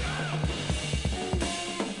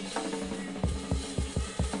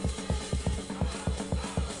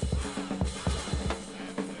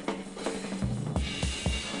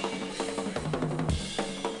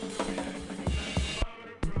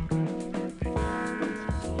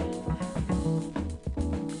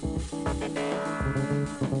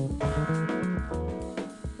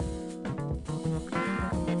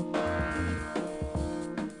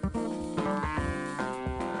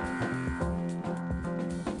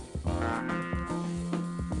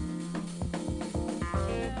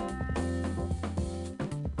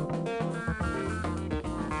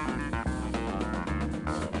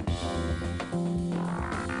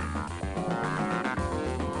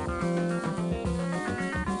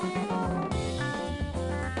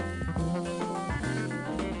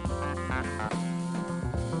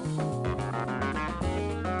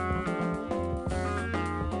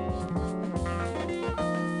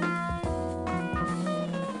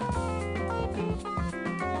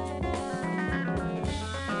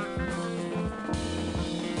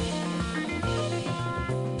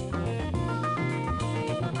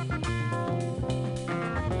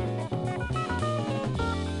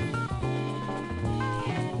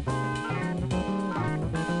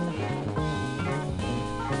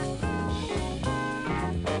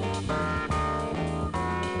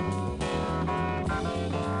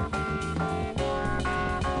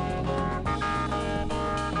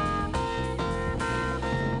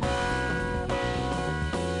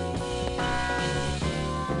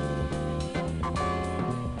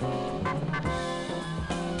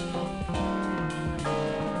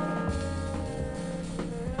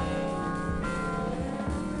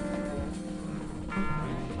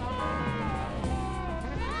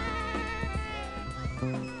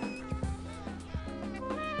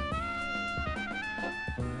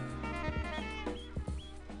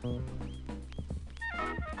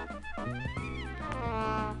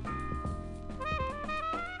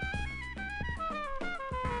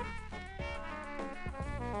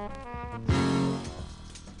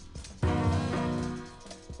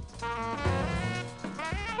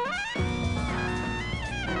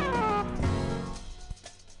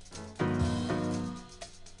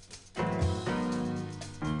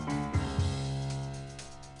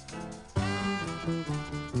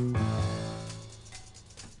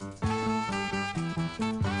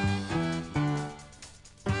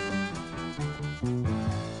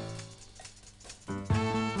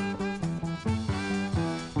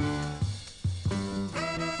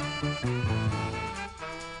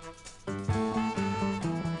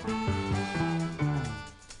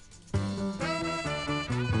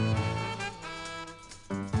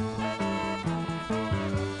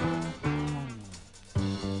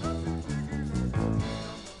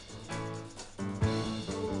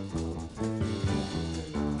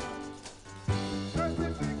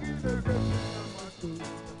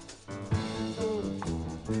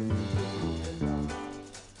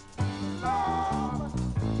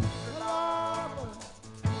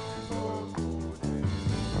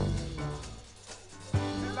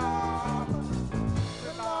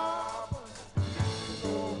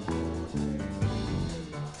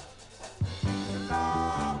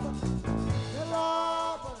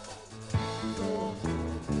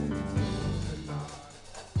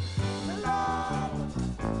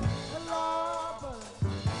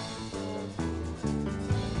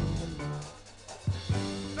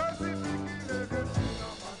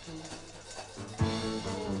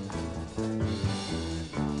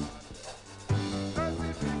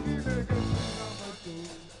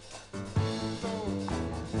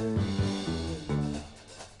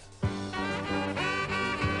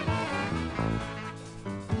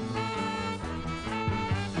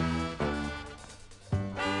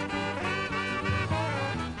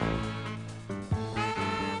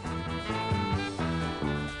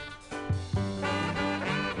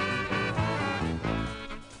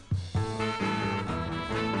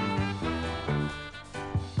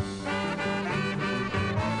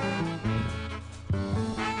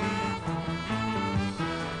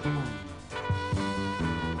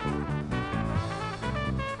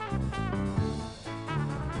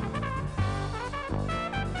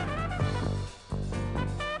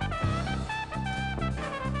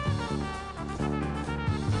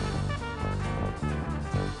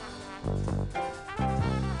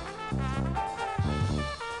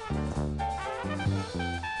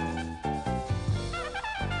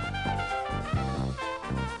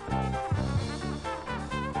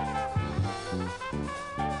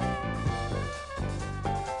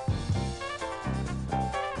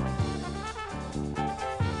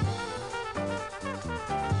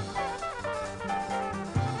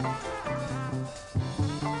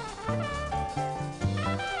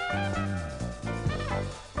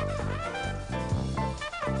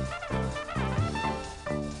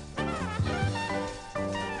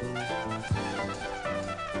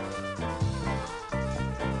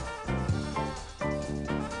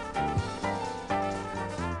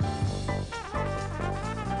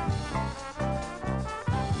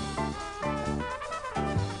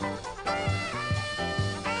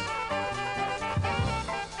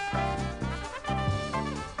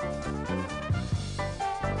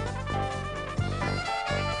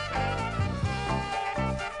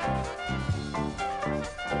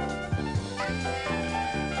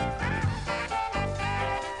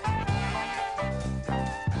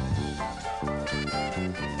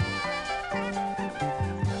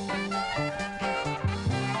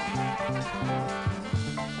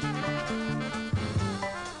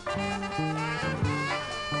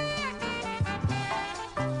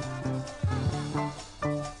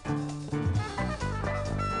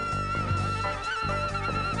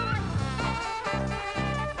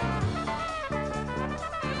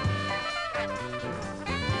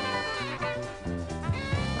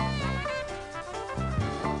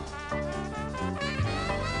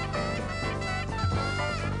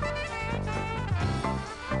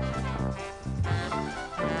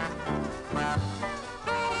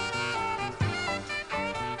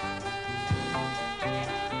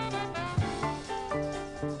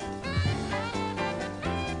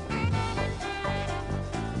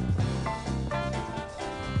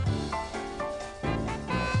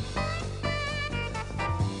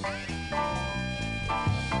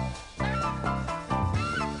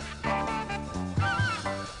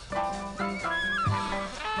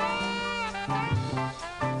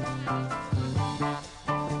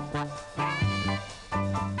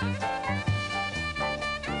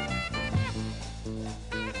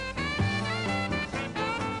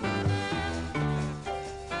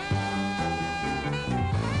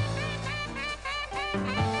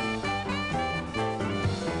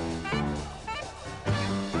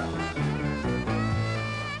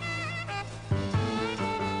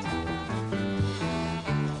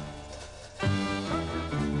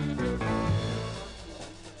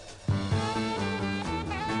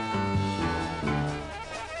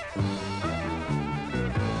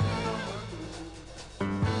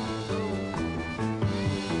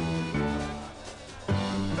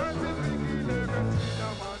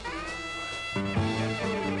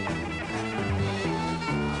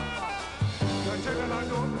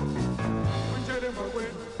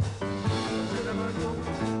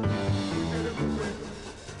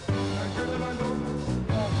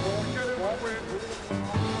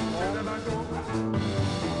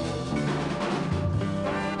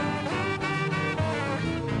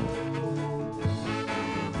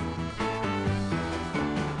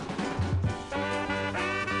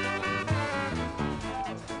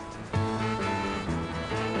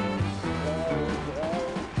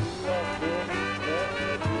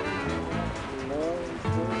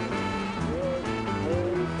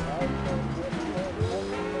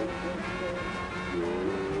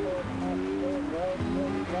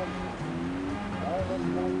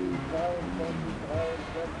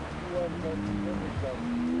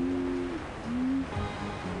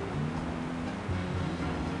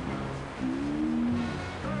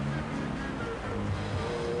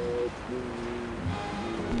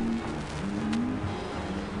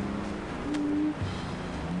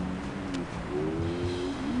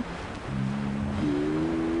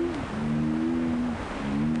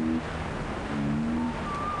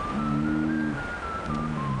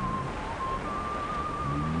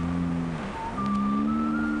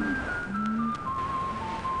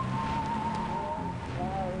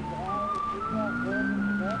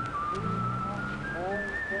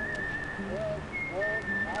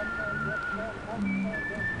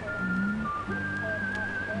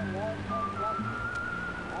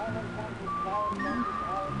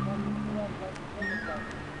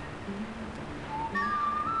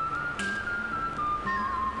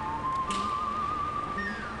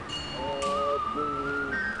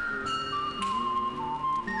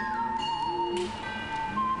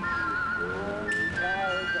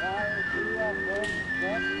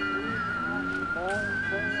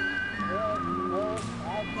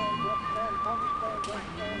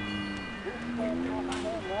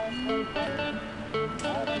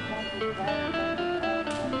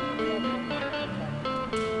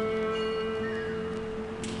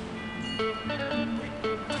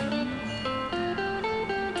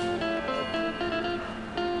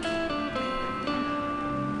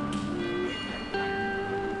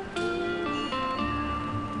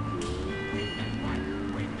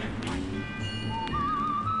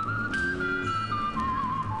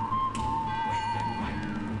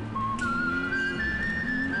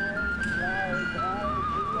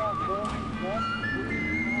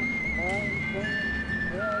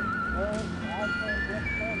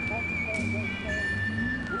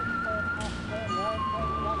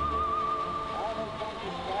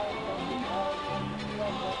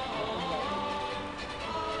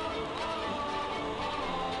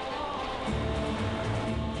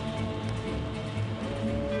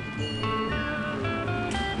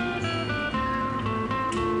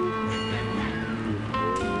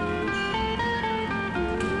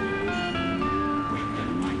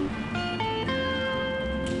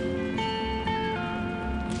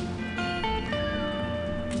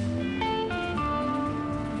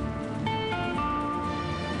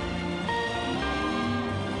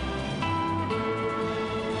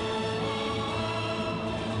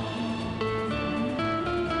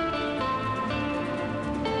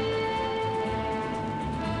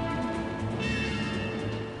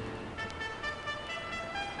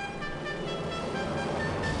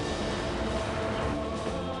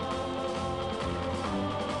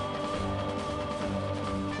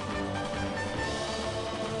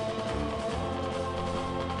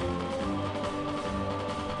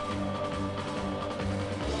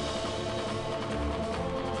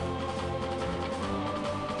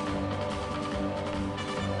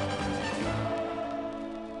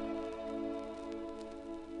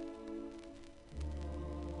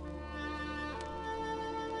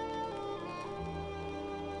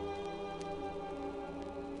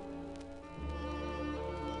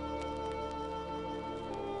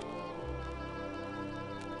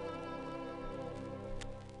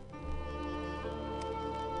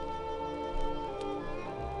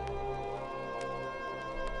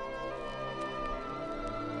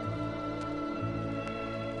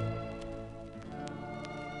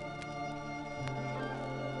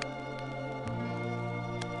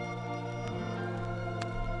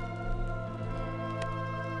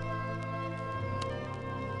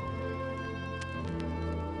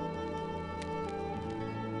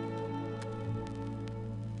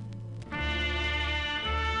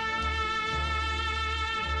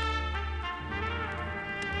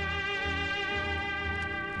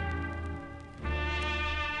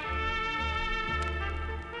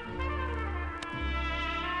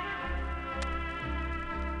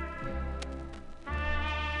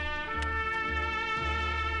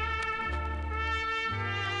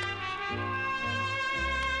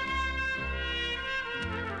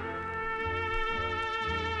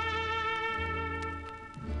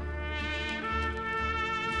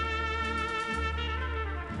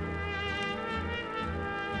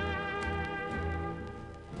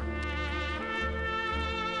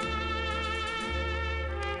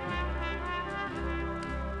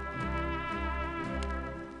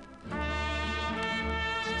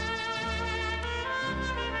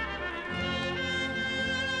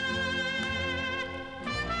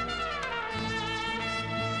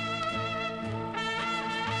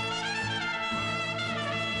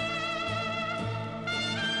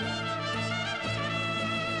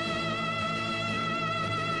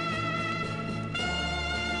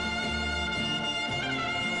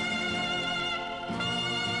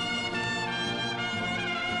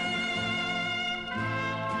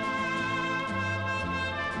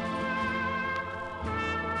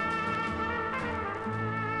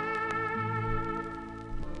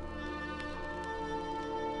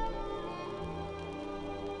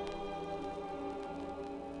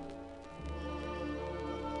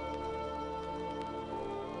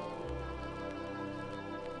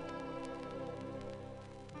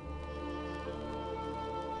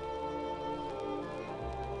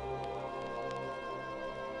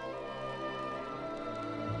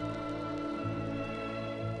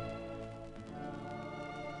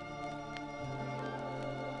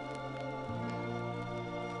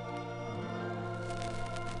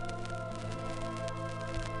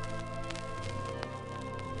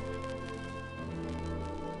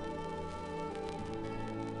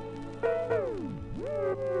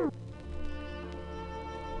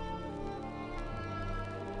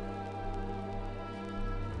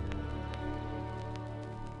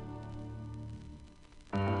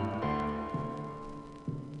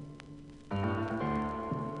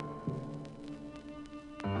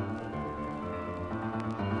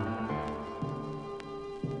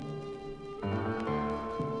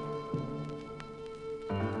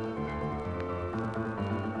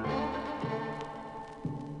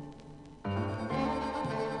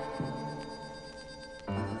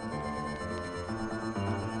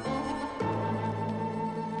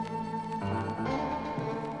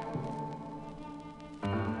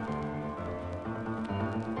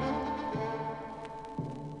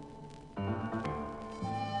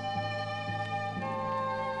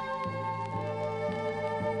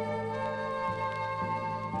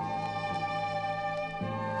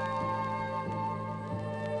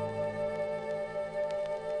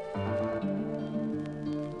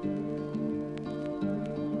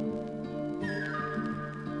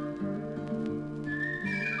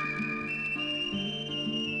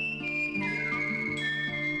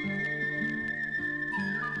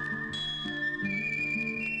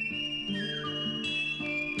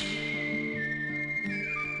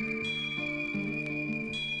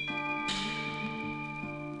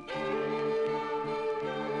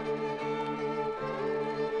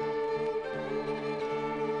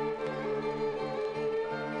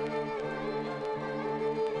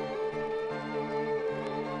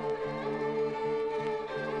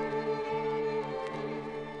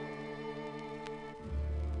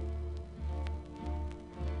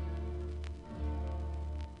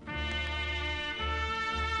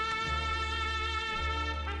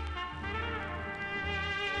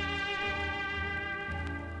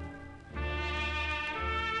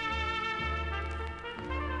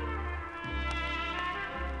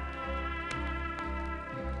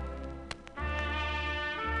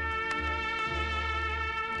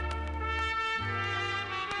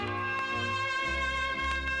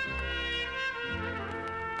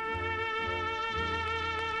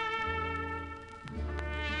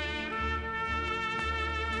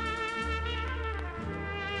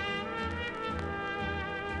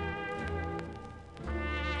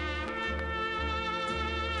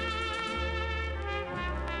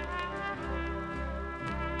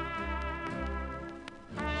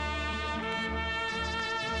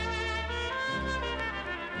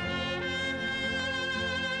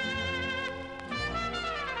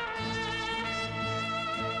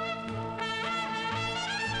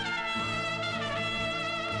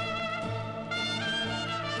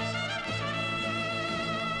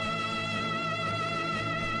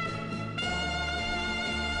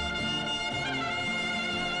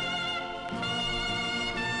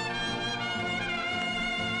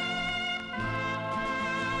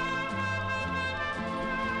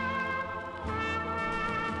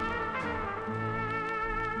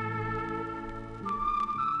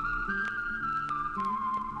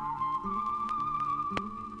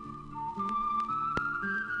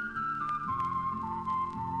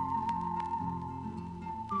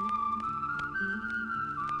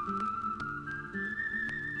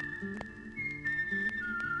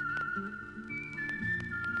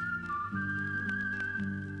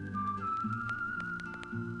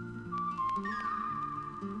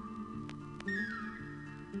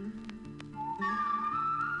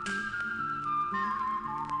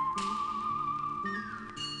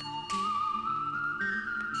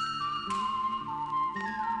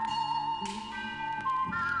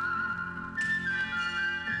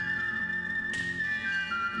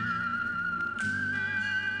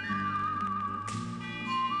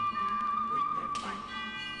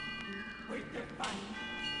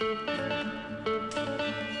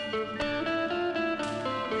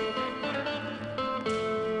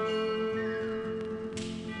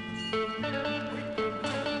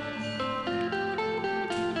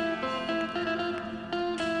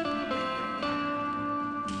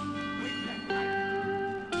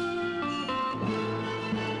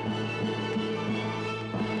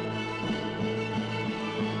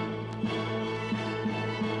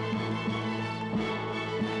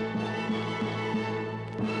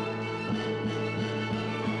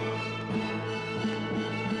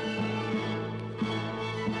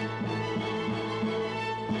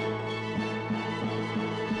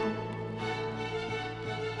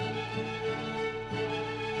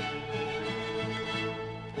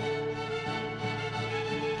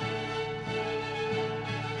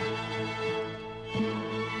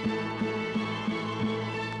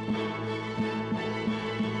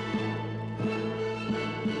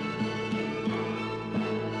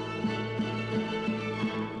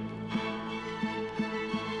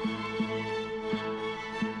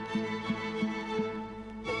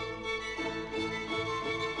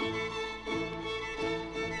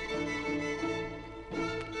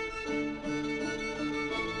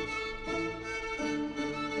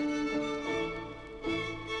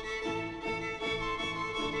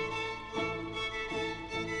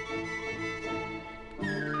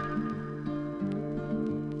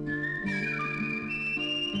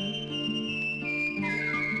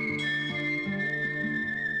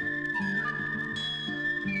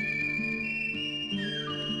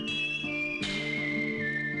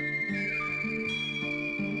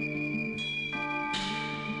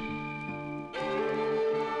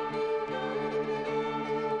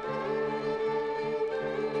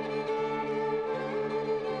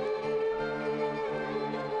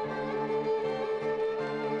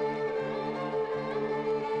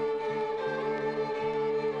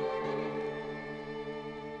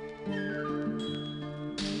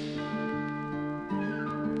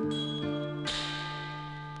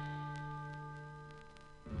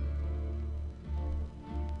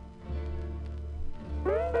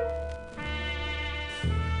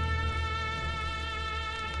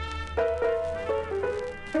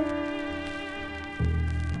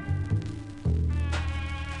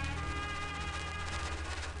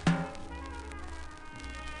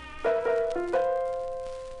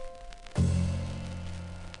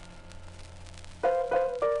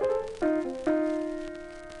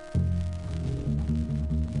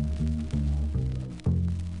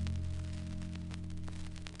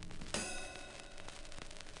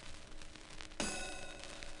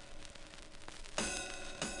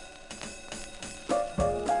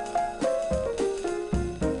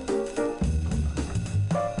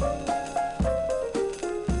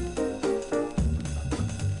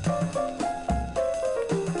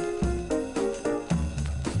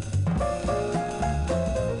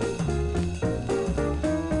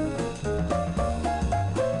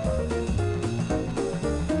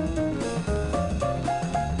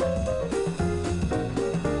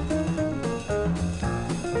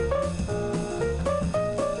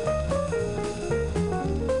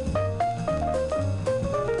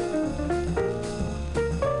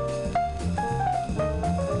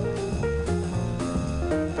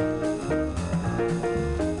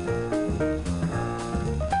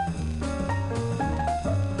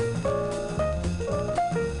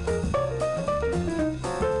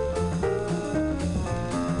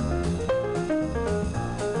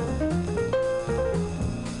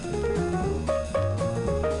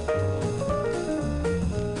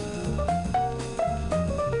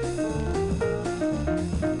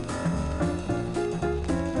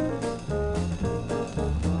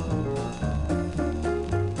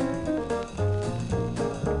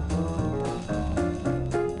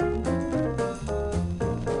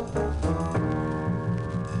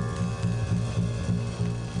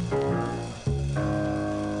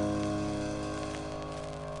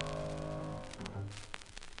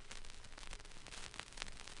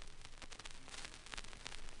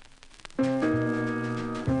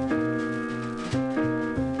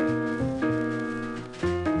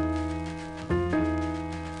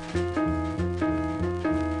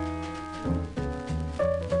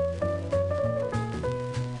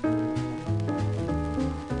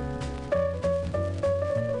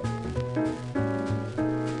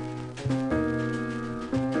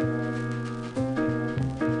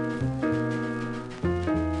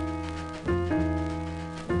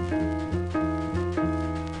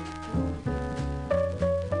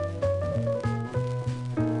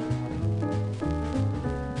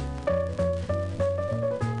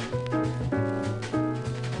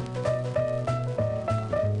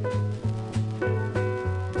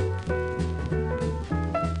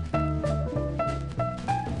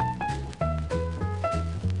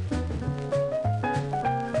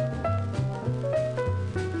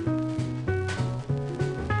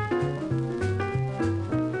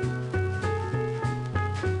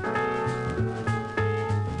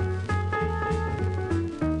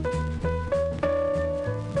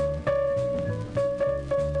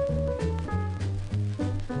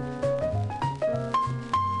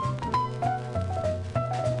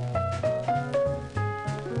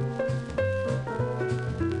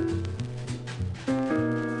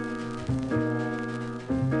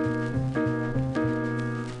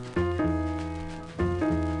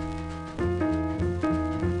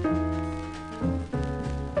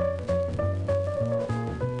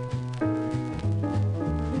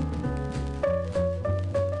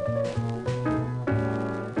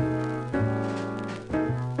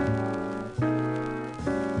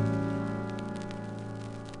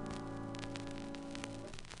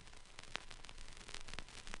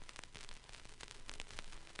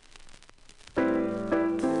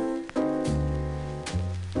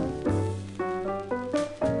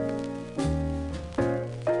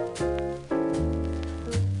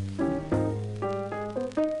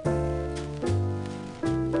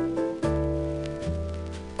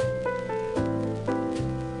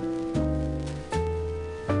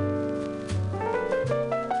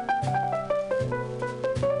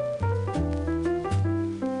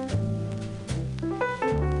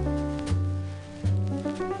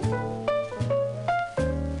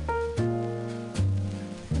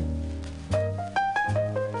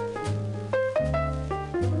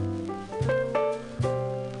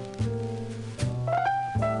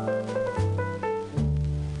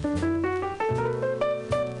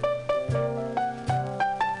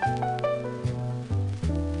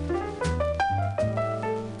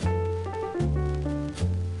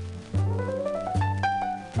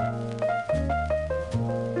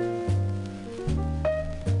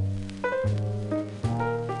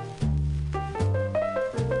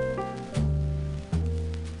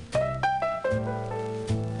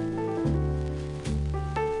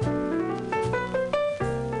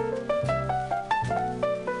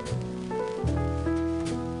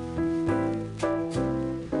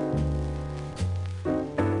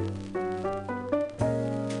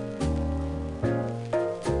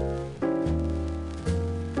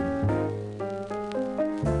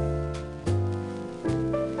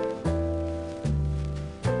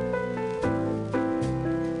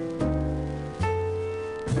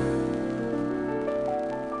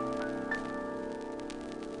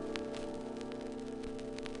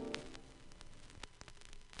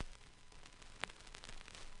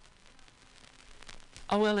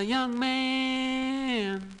 Oh, well, a young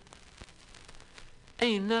man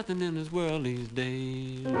ain't nothing in this world these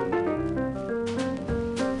days.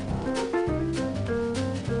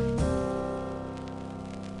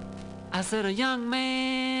 I said a young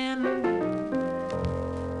man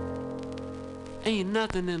ain't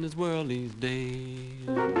nothing in this world these days.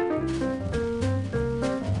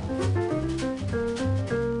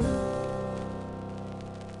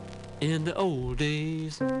 In the old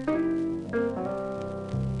days,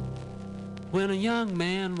 when a young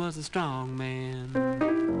man was a strong man,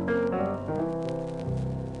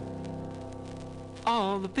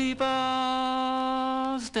 all the people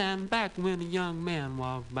stand back when a young man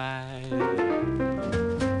walked by.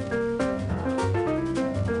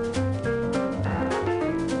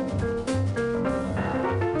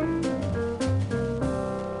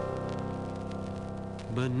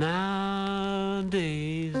 But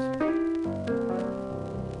nowadays,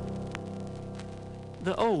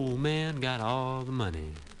 the old man got all the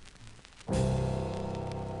money,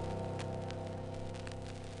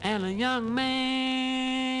 and a young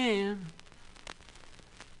man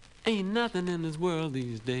ain't nothing in this world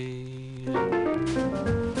these days.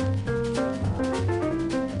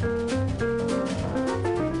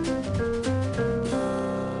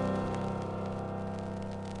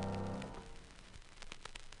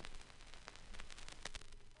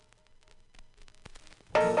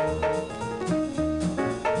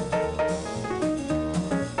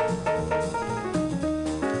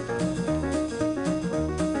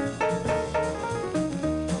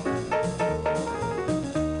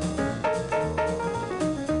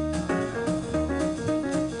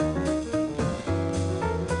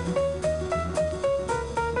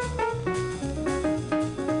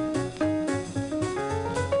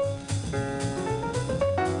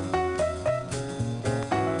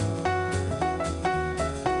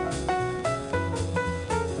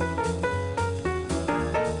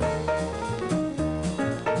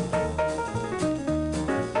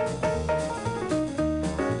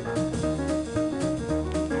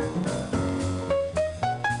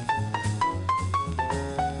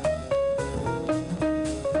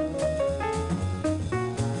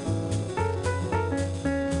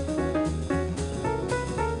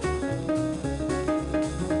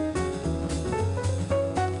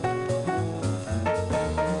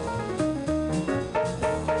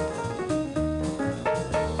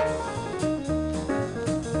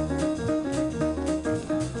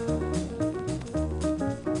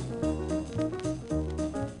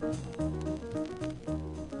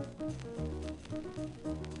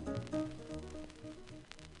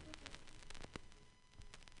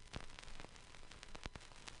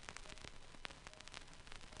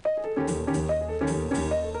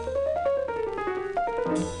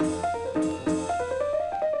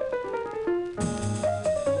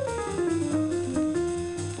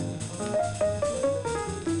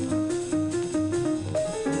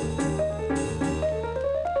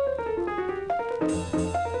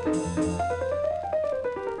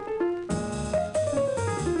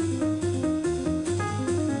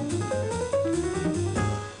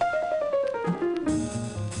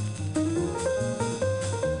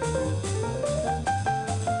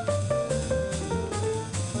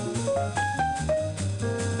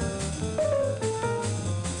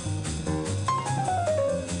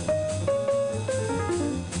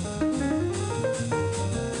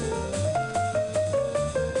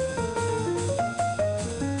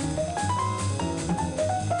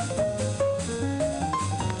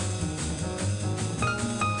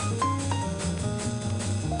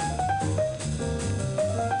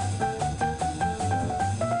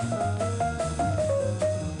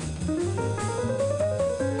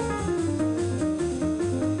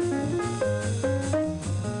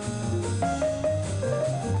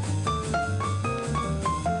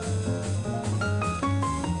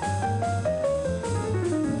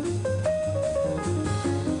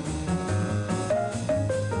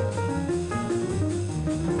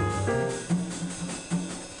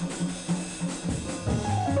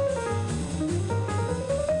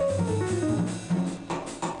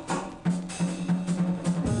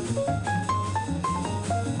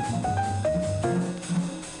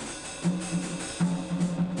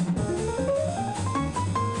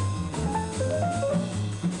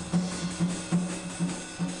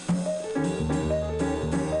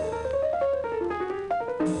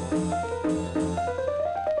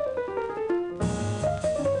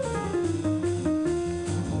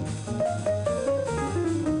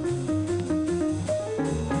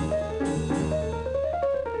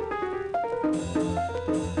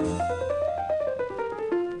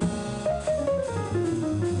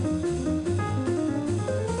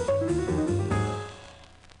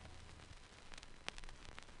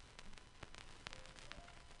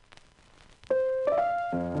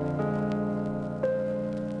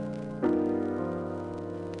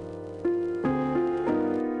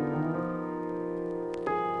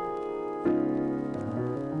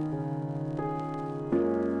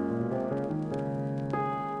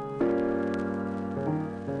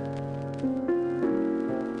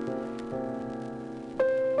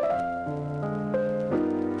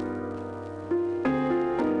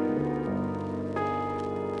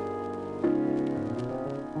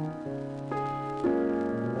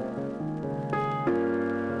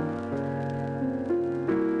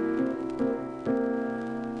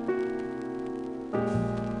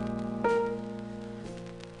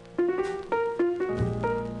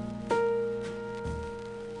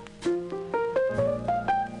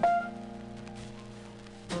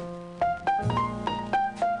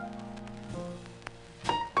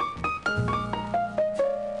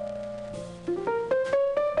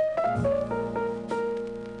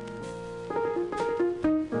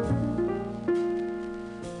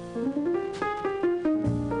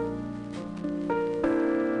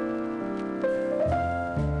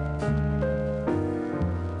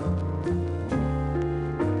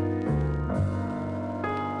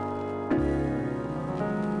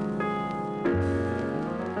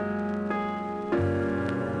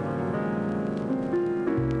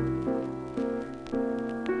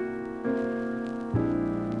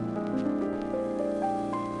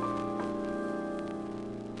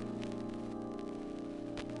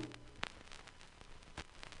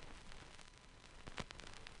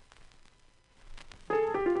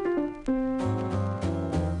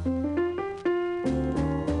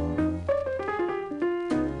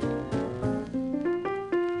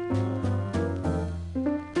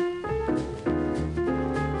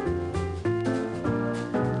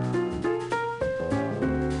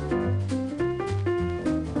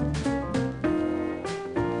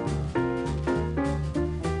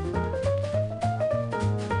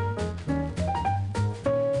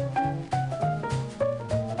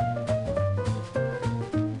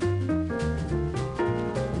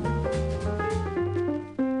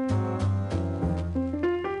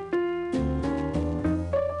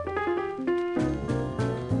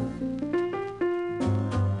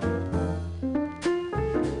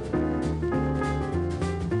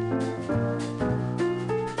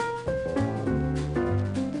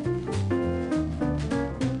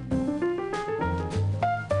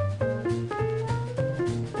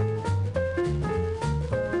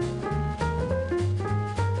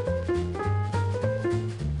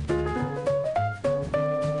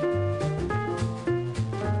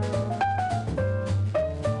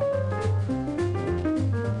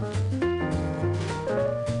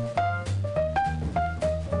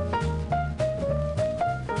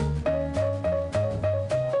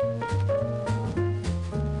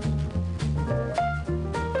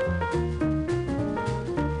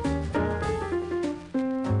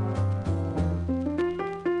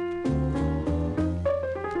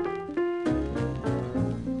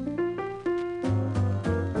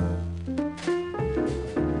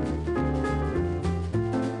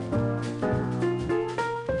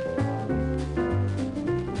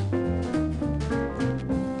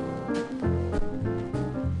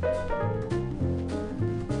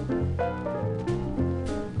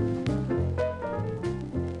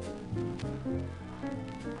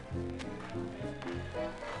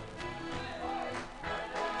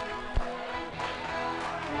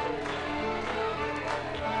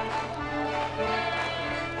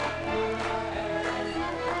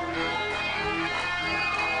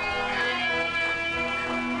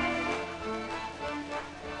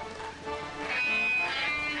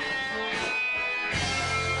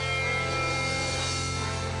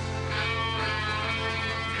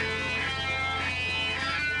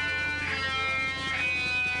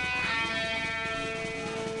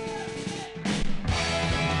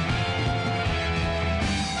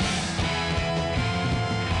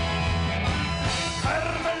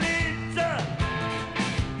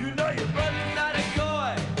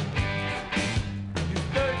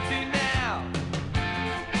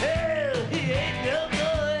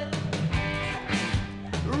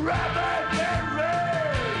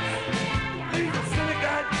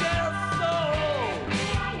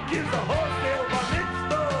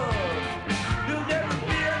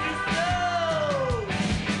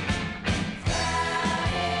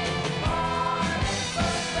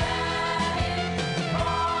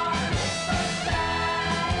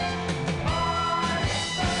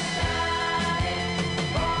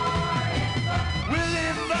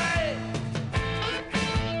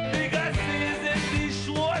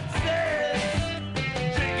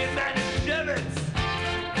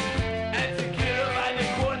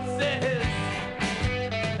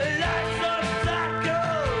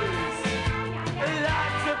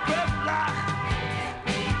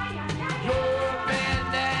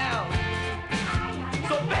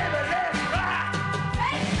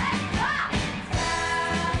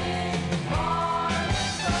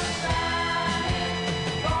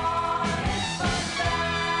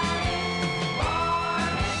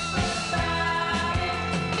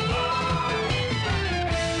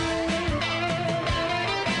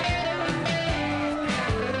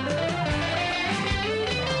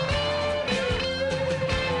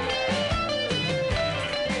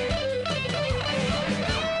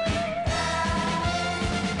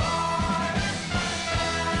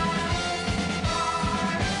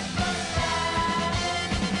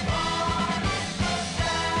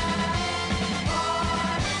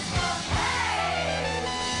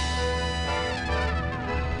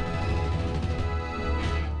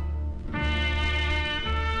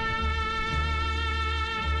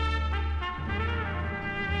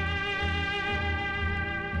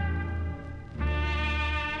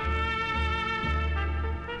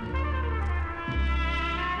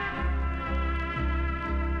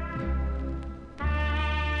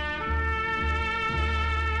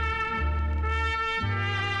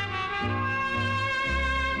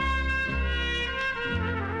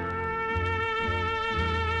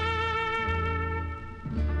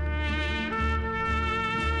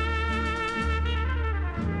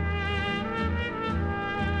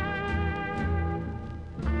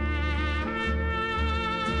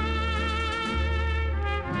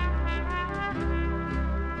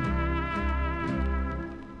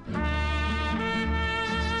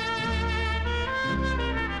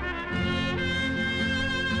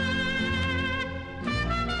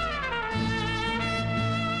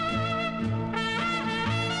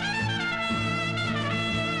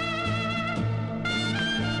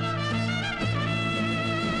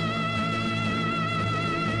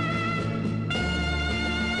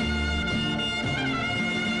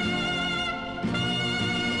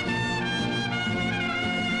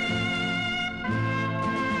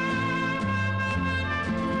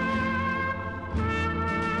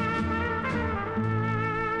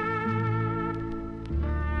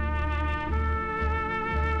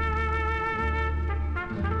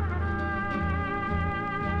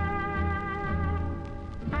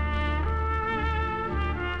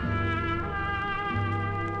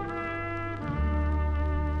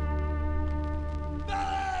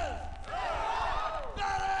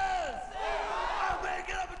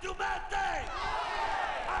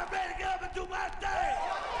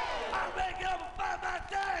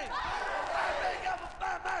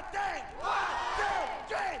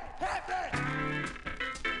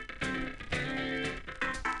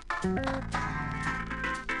 My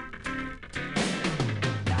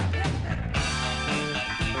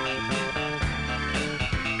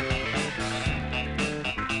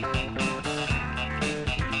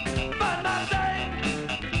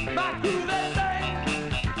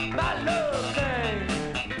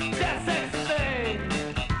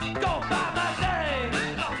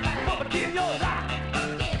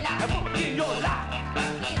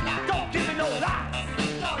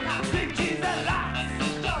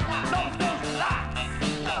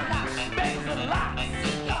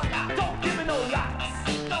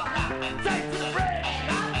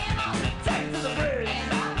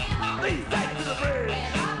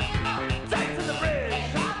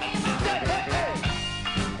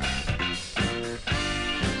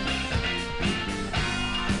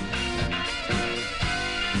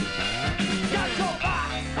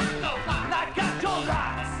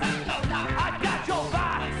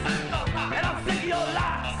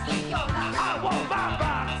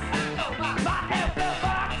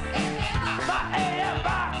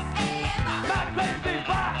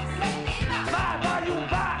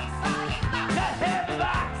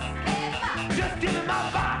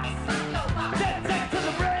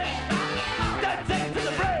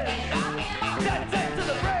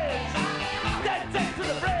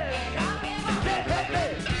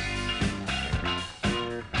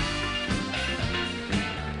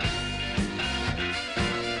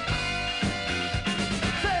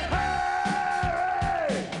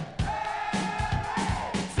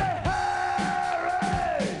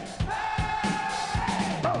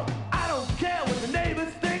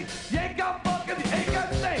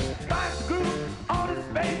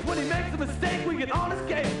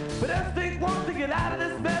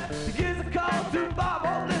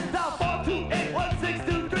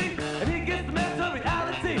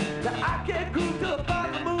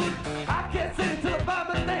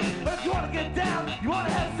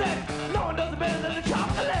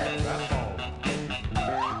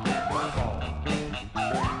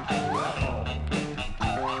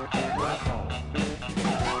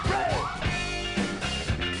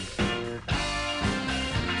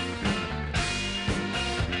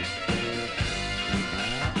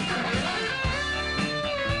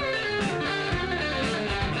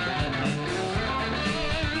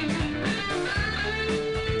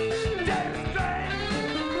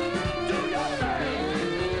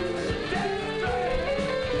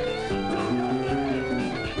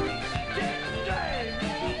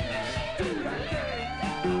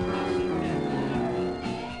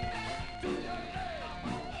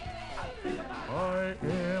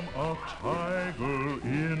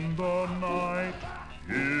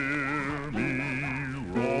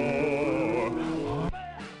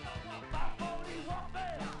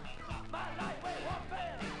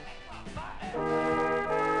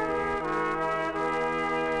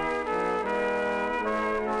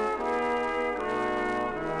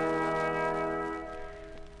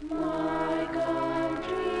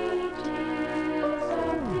country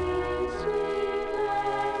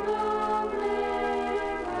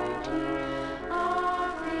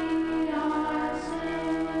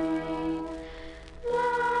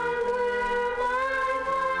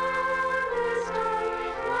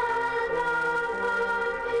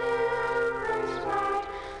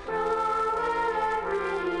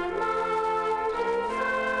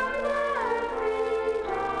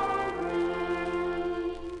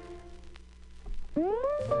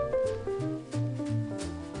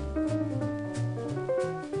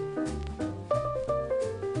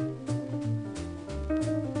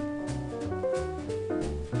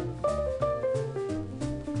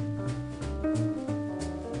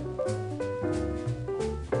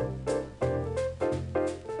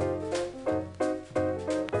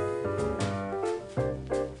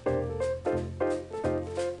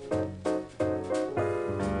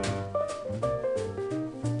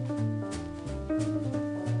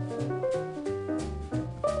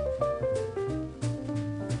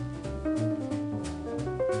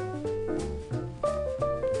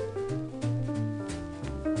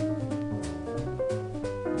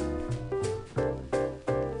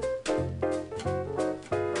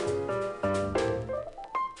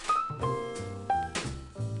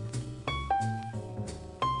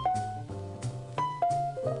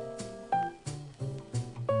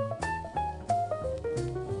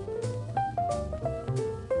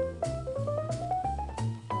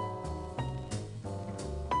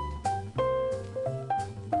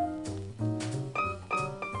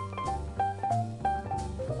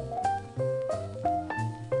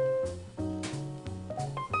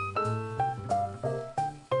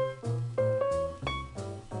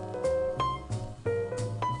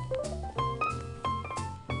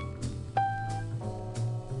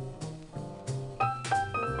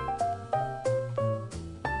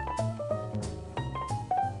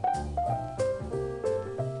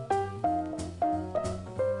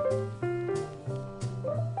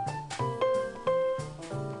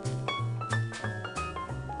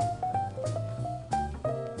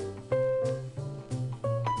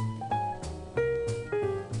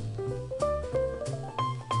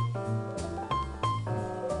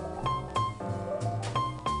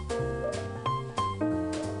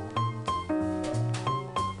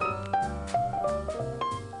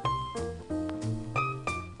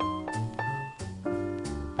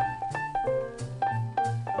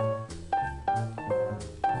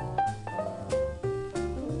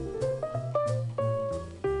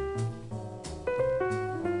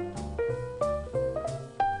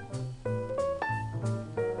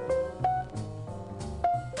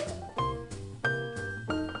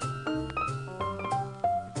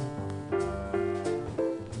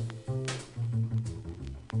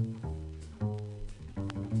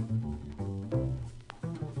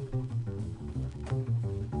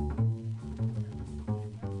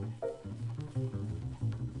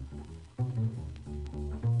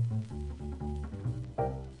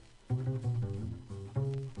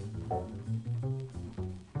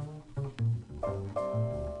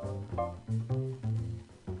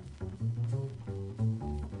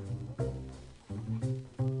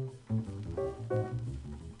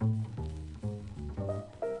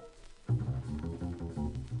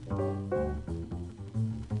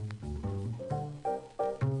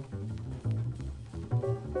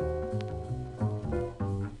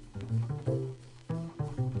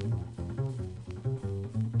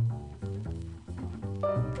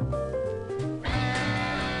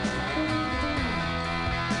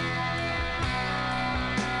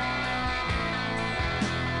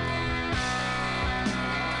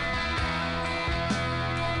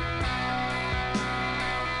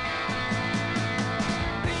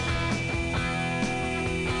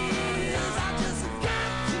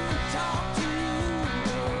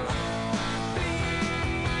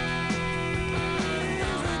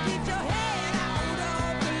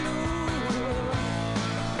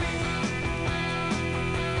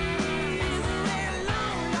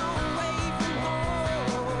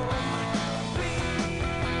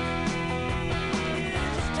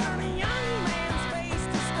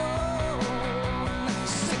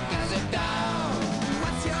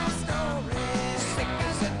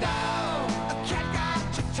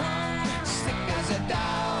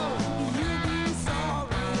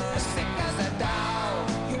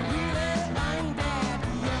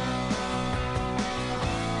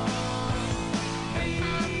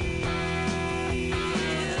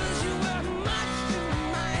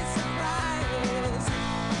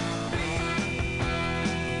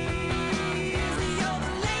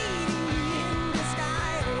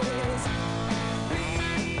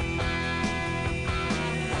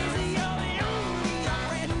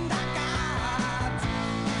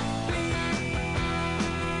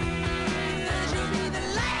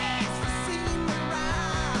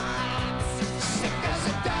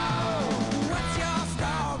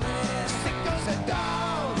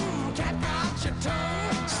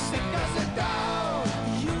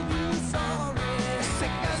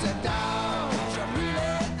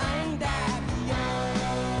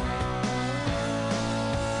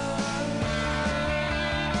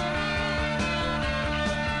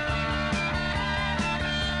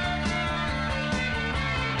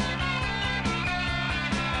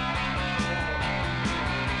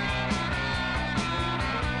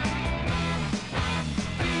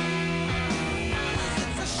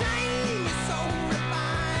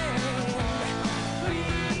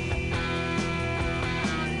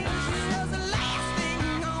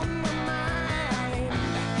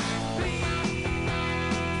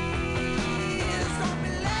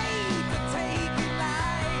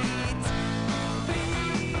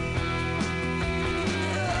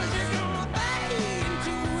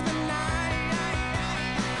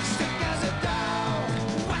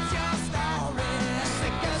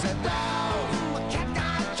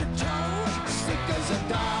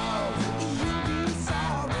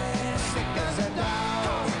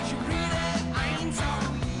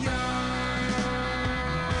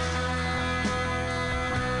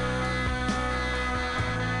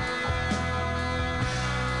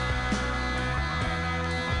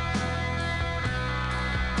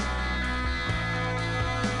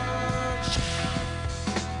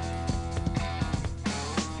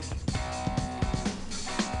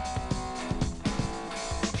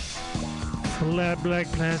Lab Black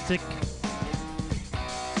Plastic.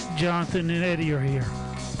 Jonathan and Eddie are here.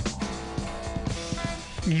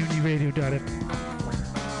 MutinyRadio.fm.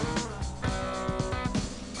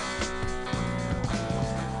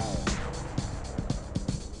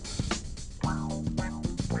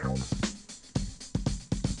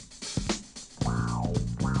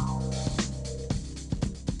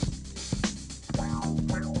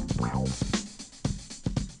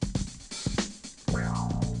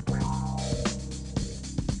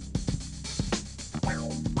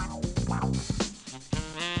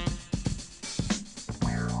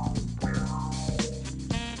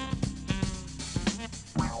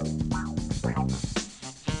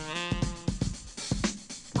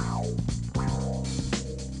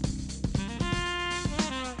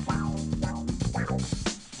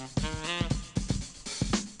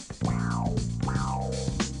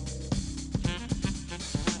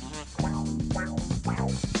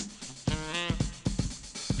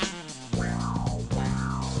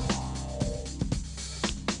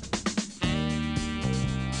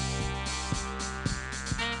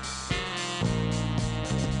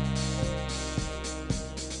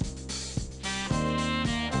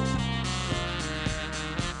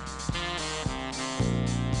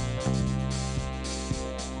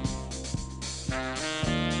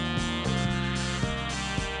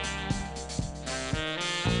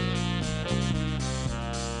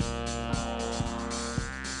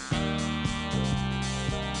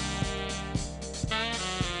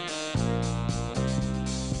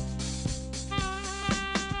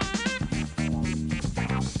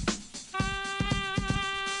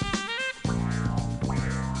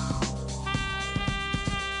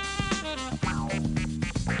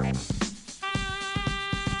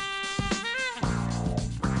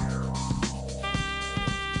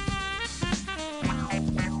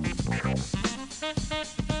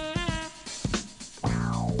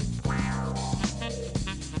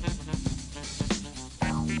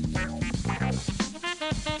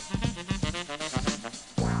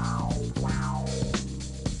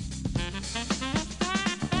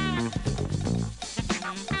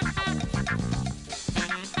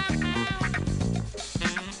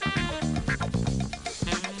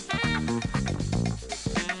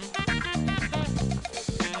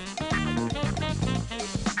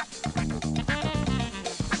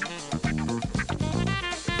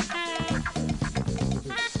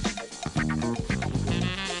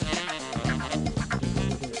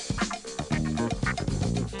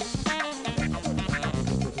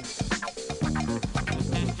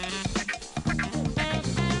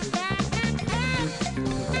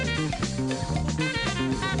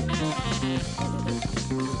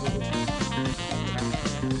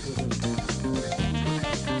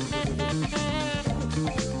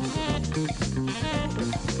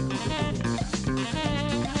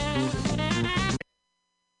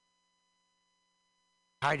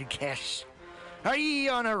 Hide cash. Are ye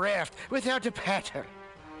on a raft without a paddle?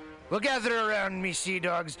 Well, gather around me, sea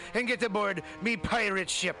dogs, and get aboard me pirate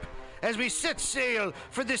ship as we set sail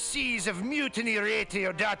for the seas of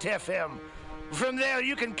MutinyRadio.fm. From there,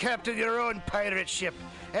 you can captain your own pirate ship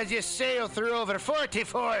as you sail through over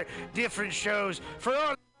 44 different shows for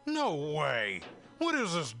all... No way. What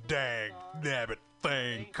is this dag-nabbit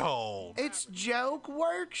thing called? It's Joke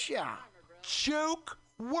Workshop. Joke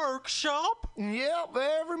Workshop? Yep,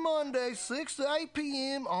 every Monday, 6 to 8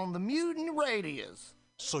 p.m. on the Mutiny Radios.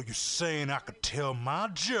 So you're saying I could tell my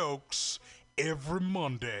jokes every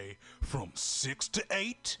Monday from 6 to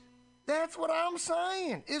 8? That's what I'm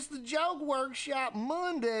saying. It's the Joke Workshop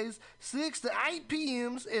Mondays, 6 to 8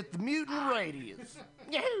 p.m.s at the Mutiny Radios.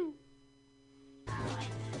 Yahoo!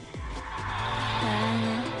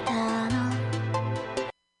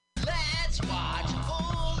 Let's watch a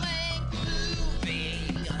full-length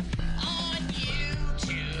movie on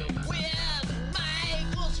YouTube with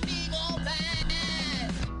Michael Spiegelman.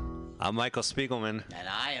 I'm Michael Spiegelman. And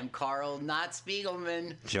I am Carl, not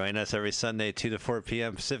Spiegelman. Join us every Sunday, 2 to 4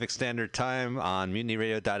 p.m. Pacific Standard Time on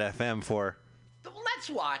MutinyRadio.fm for Let's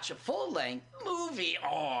watch a full-length movie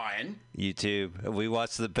on... YouTube. We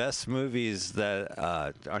watch the best movies that,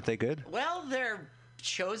 aren't they good? Well, they're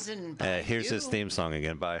chosen by Here's you. his theme song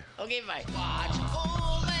again. Bye. Okay, bye. Watch a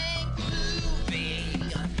full-length movie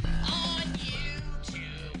on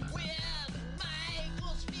YouTube with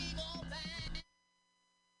Michael Spiegelman.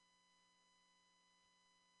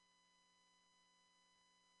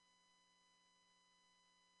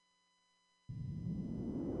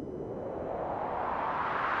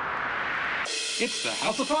 It's the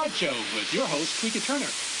House of Pride Show with your host, Tweeka Turner.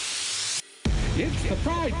 It's the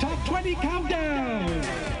Pride Top 20 Countdown!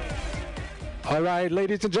 All right,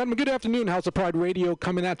 ladies and gentlemen, good afternoon. House of Pride Radio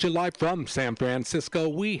coming at you live from San Francisco.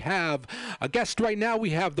 We have a guest right now. We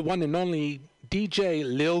have the one and only DJ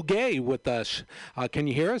Lil Gay with us. Can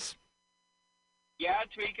you hear us? Yeah,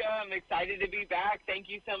 Tweeka, I'm excited to be back. Thank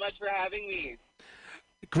you so much for having me.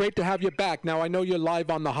 Great to have you back. Now, I know you're live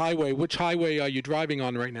on the highway. Which highway are you driving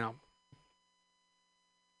on right now?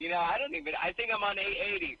 You know, I think I'm on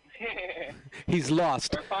 880. He's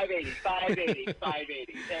lost. Or 580.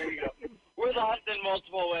 There we go. We're lost in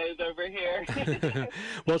multiple ways over here.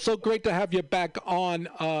 Well, so great to have you back on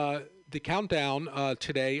the countdown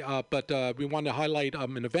today, but we want to highlight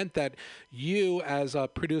an event that you as a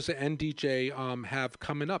producer and DJ have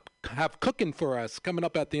cooking for us coming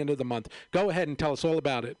up at the end of the month. Go ahead and tell us all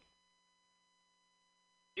about it.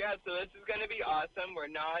 Yeah, so this is going to be awesome. We're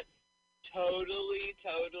not totally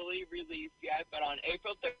released yet, but on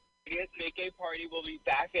April 30th, Big Gay Party will be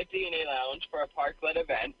back at DNA Lounge for a Parklet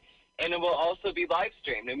event, and it will also be live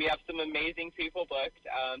streamed, and we have some amazing people booked.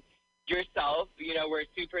 Yourself, you know, we're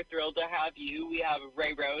super thrilled to have you. We have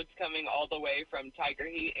Ray Rhodes coming all the way from Tiger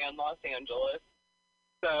Heat and Los Angeles.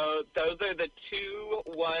 So those are the two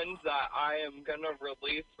ones that I am going to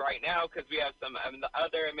release right now because we have some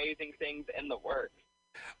other amazing things in the works.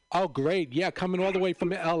 Oh, great. Yeah, coming all the way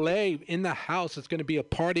from L.A. in the house. It's going to be a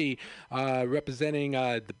party representing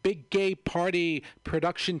the Big Gay Party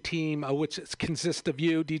production team, which consists of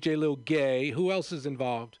you, DJ Lil Gay. Who else is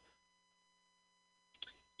involved?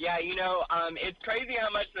 Yeah, you know, it's crazy how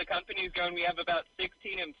much the company's grown. We have about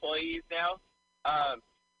 16 employees now.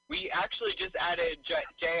 We actually just added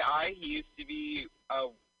J.I. He used to be a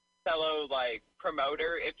fellow,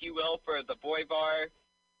 promoter, if you will, for the Boy Bar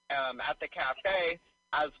at the cafe,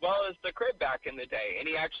 as well as the Crib back in the day. And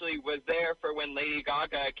he actually was there for when Lady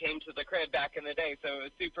Gaga came to the Crib back in the day. So it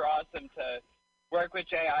was super awesome to work with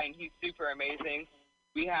J.I., and he's super amazing.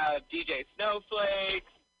 We have DJ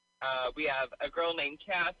Snowflakes. We have a girl named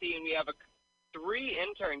Kathy, and we have 3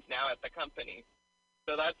 interns now at the company.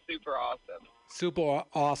 So that's super awesome. Super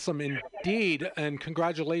awesome indeed, and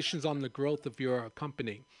congratulations on the growth of your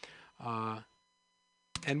company.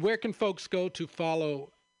 And where can folks go to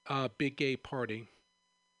follow Big Gay Party?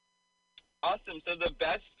 Awesome. So the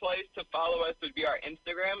best place to follow us would be our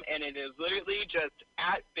Instagram, and it is literally just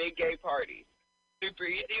at Big Gay Party. Super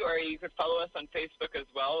easy, or you could follow us on Facebook as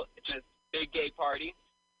well, just Big Gay Party.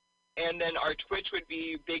 And then our Twitch would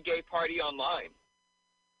be Big Gay Party Online.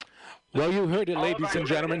 Well, you heard it, ladies and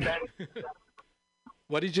gentlemen.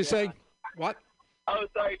 What did you say? What? Oh,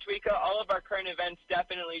 sorry, Tweeka. All of our current events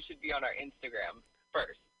definitely should be on our Instagram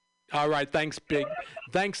first. All right, thanks, Big.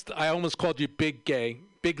 Thanks. I almost called you Big Gay.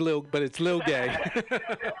 Big Lil, but it's Lil Gay.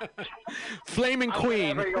 Flaming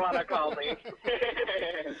Queen. Whatever you want to call me.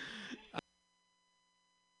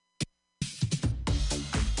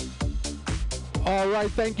 All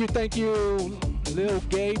right, thank you, Lil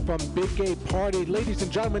Gay from Big Gay Party. Ladies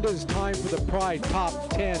and gentlemen, it is time for the Pride Top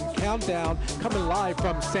 10 Countdown, coming live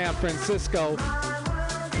from San Francisco.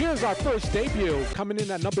 Here's our first debut, coming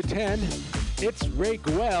in at number 10. It's Ray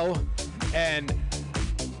Guel and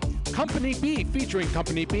Company B, featuring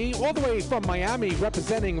Company B, all the way from Miami,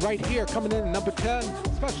 representing right here, coming in at number 10.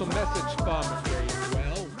 Special message from Ray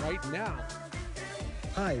Guel right now.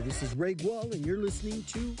 Hi, this is Ray Guel, and you're listening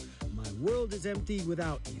to My World is Empty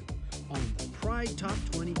Without You on the Pride Top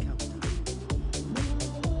 20 Countdown.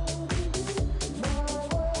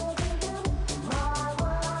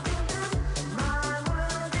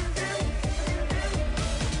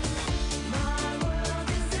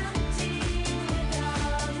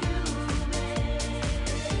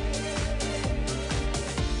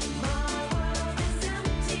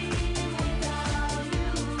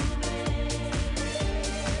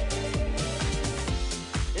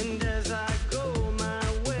 And as I go my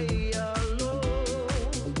way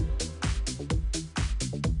alone,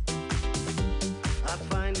 I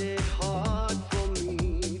find it hard for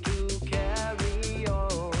me to carry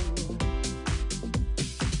on.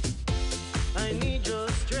 I need your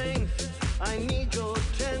strength, I need your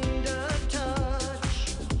tender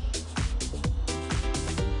touch.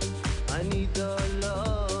 I need the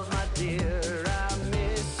love, my dear, I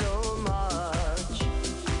miss so much.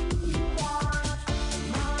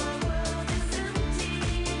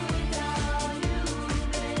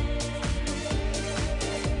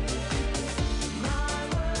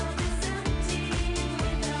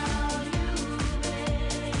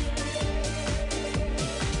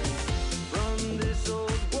 From this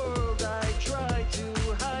old world I try to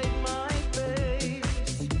hide my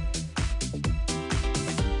face.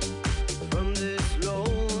 From this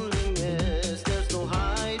loneliness there's no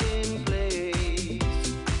hiding place.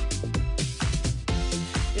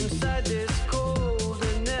 Inside this cold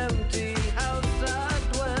and empty house I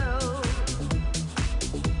dwell.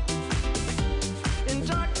 In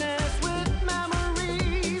darkness with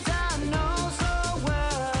memories I know so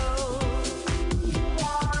well.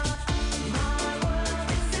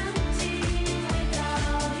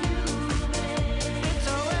 It's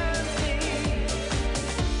so empty.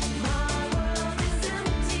 No,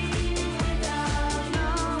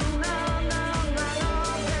 no, no, no,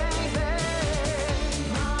 baby.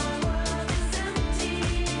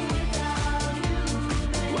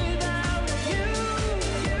 Without you,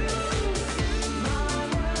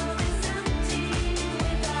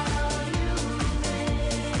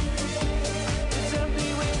 it's empty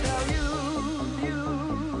without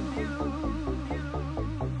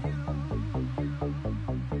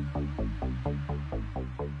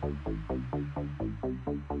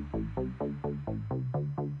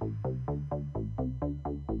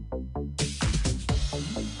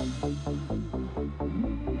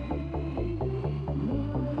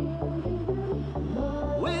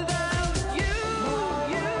Without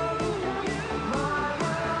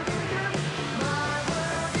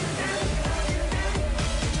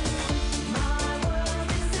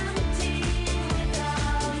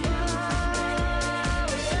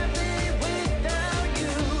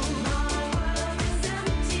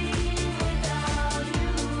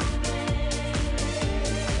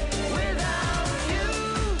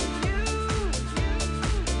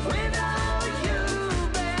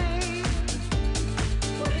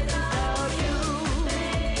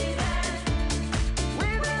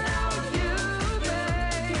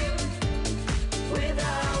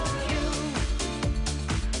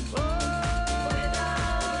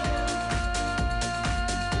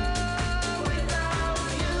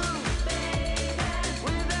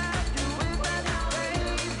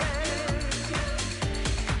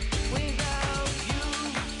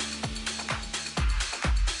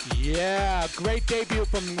Yeah, great debut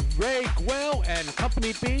from Ray Guel and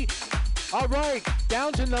Company B. All right,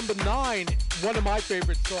 down to number 9, one of my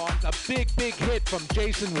favorite songs, a big hit from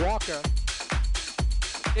Jason Walker.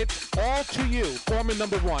 It's All To You, former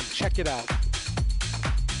number 1. Check it out.